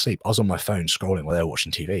noticed he'd fallen asleep. I was on my phone scrolling while they were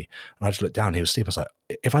watching TV, and I just looked down, he was asleep. I was like,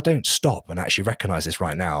 if I don't stop and actually recognize this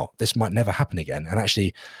right now, this might never happen again. And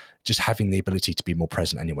actually just having the ability to be more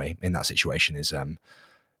present anyway in that situation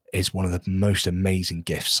is one of the most amazing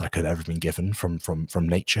gifts I could have ever been given from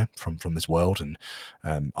nature, from this world. And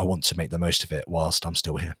I want to make the most of it whilst I'm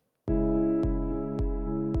still here.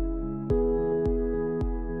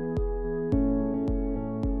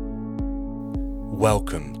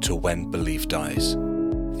 Welcome to When Belief Dies.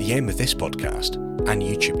 The aim of this podcast and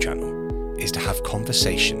YouTube channel is to have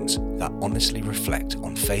conversations that honestly reflect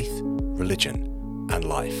on faith, religion, and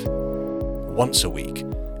life. Once a week,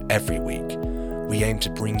 every week, we aim to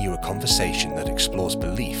bring you a conversation that explores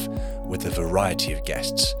belief with a variety of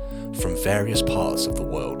guests from various parts of the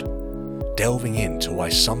world, delving into why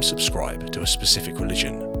some subscribe to a specific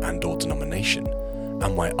religion and/or denomination,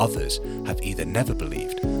 and why others have either never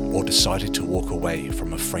believed or decided to walk away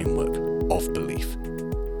from a framework of belief.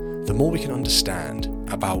 The more we can understand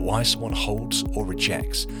about why someone holds or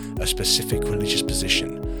rejects a specific religious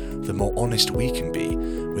position, the more honest we can be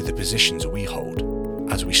with the positions we hold,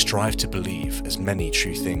 as we strive to believe as many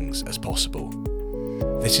true things as possible.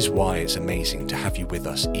 This is why it's amazing to have you with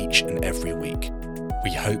us each and every week.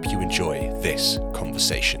 We hope you enjoy this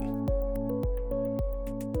conversation.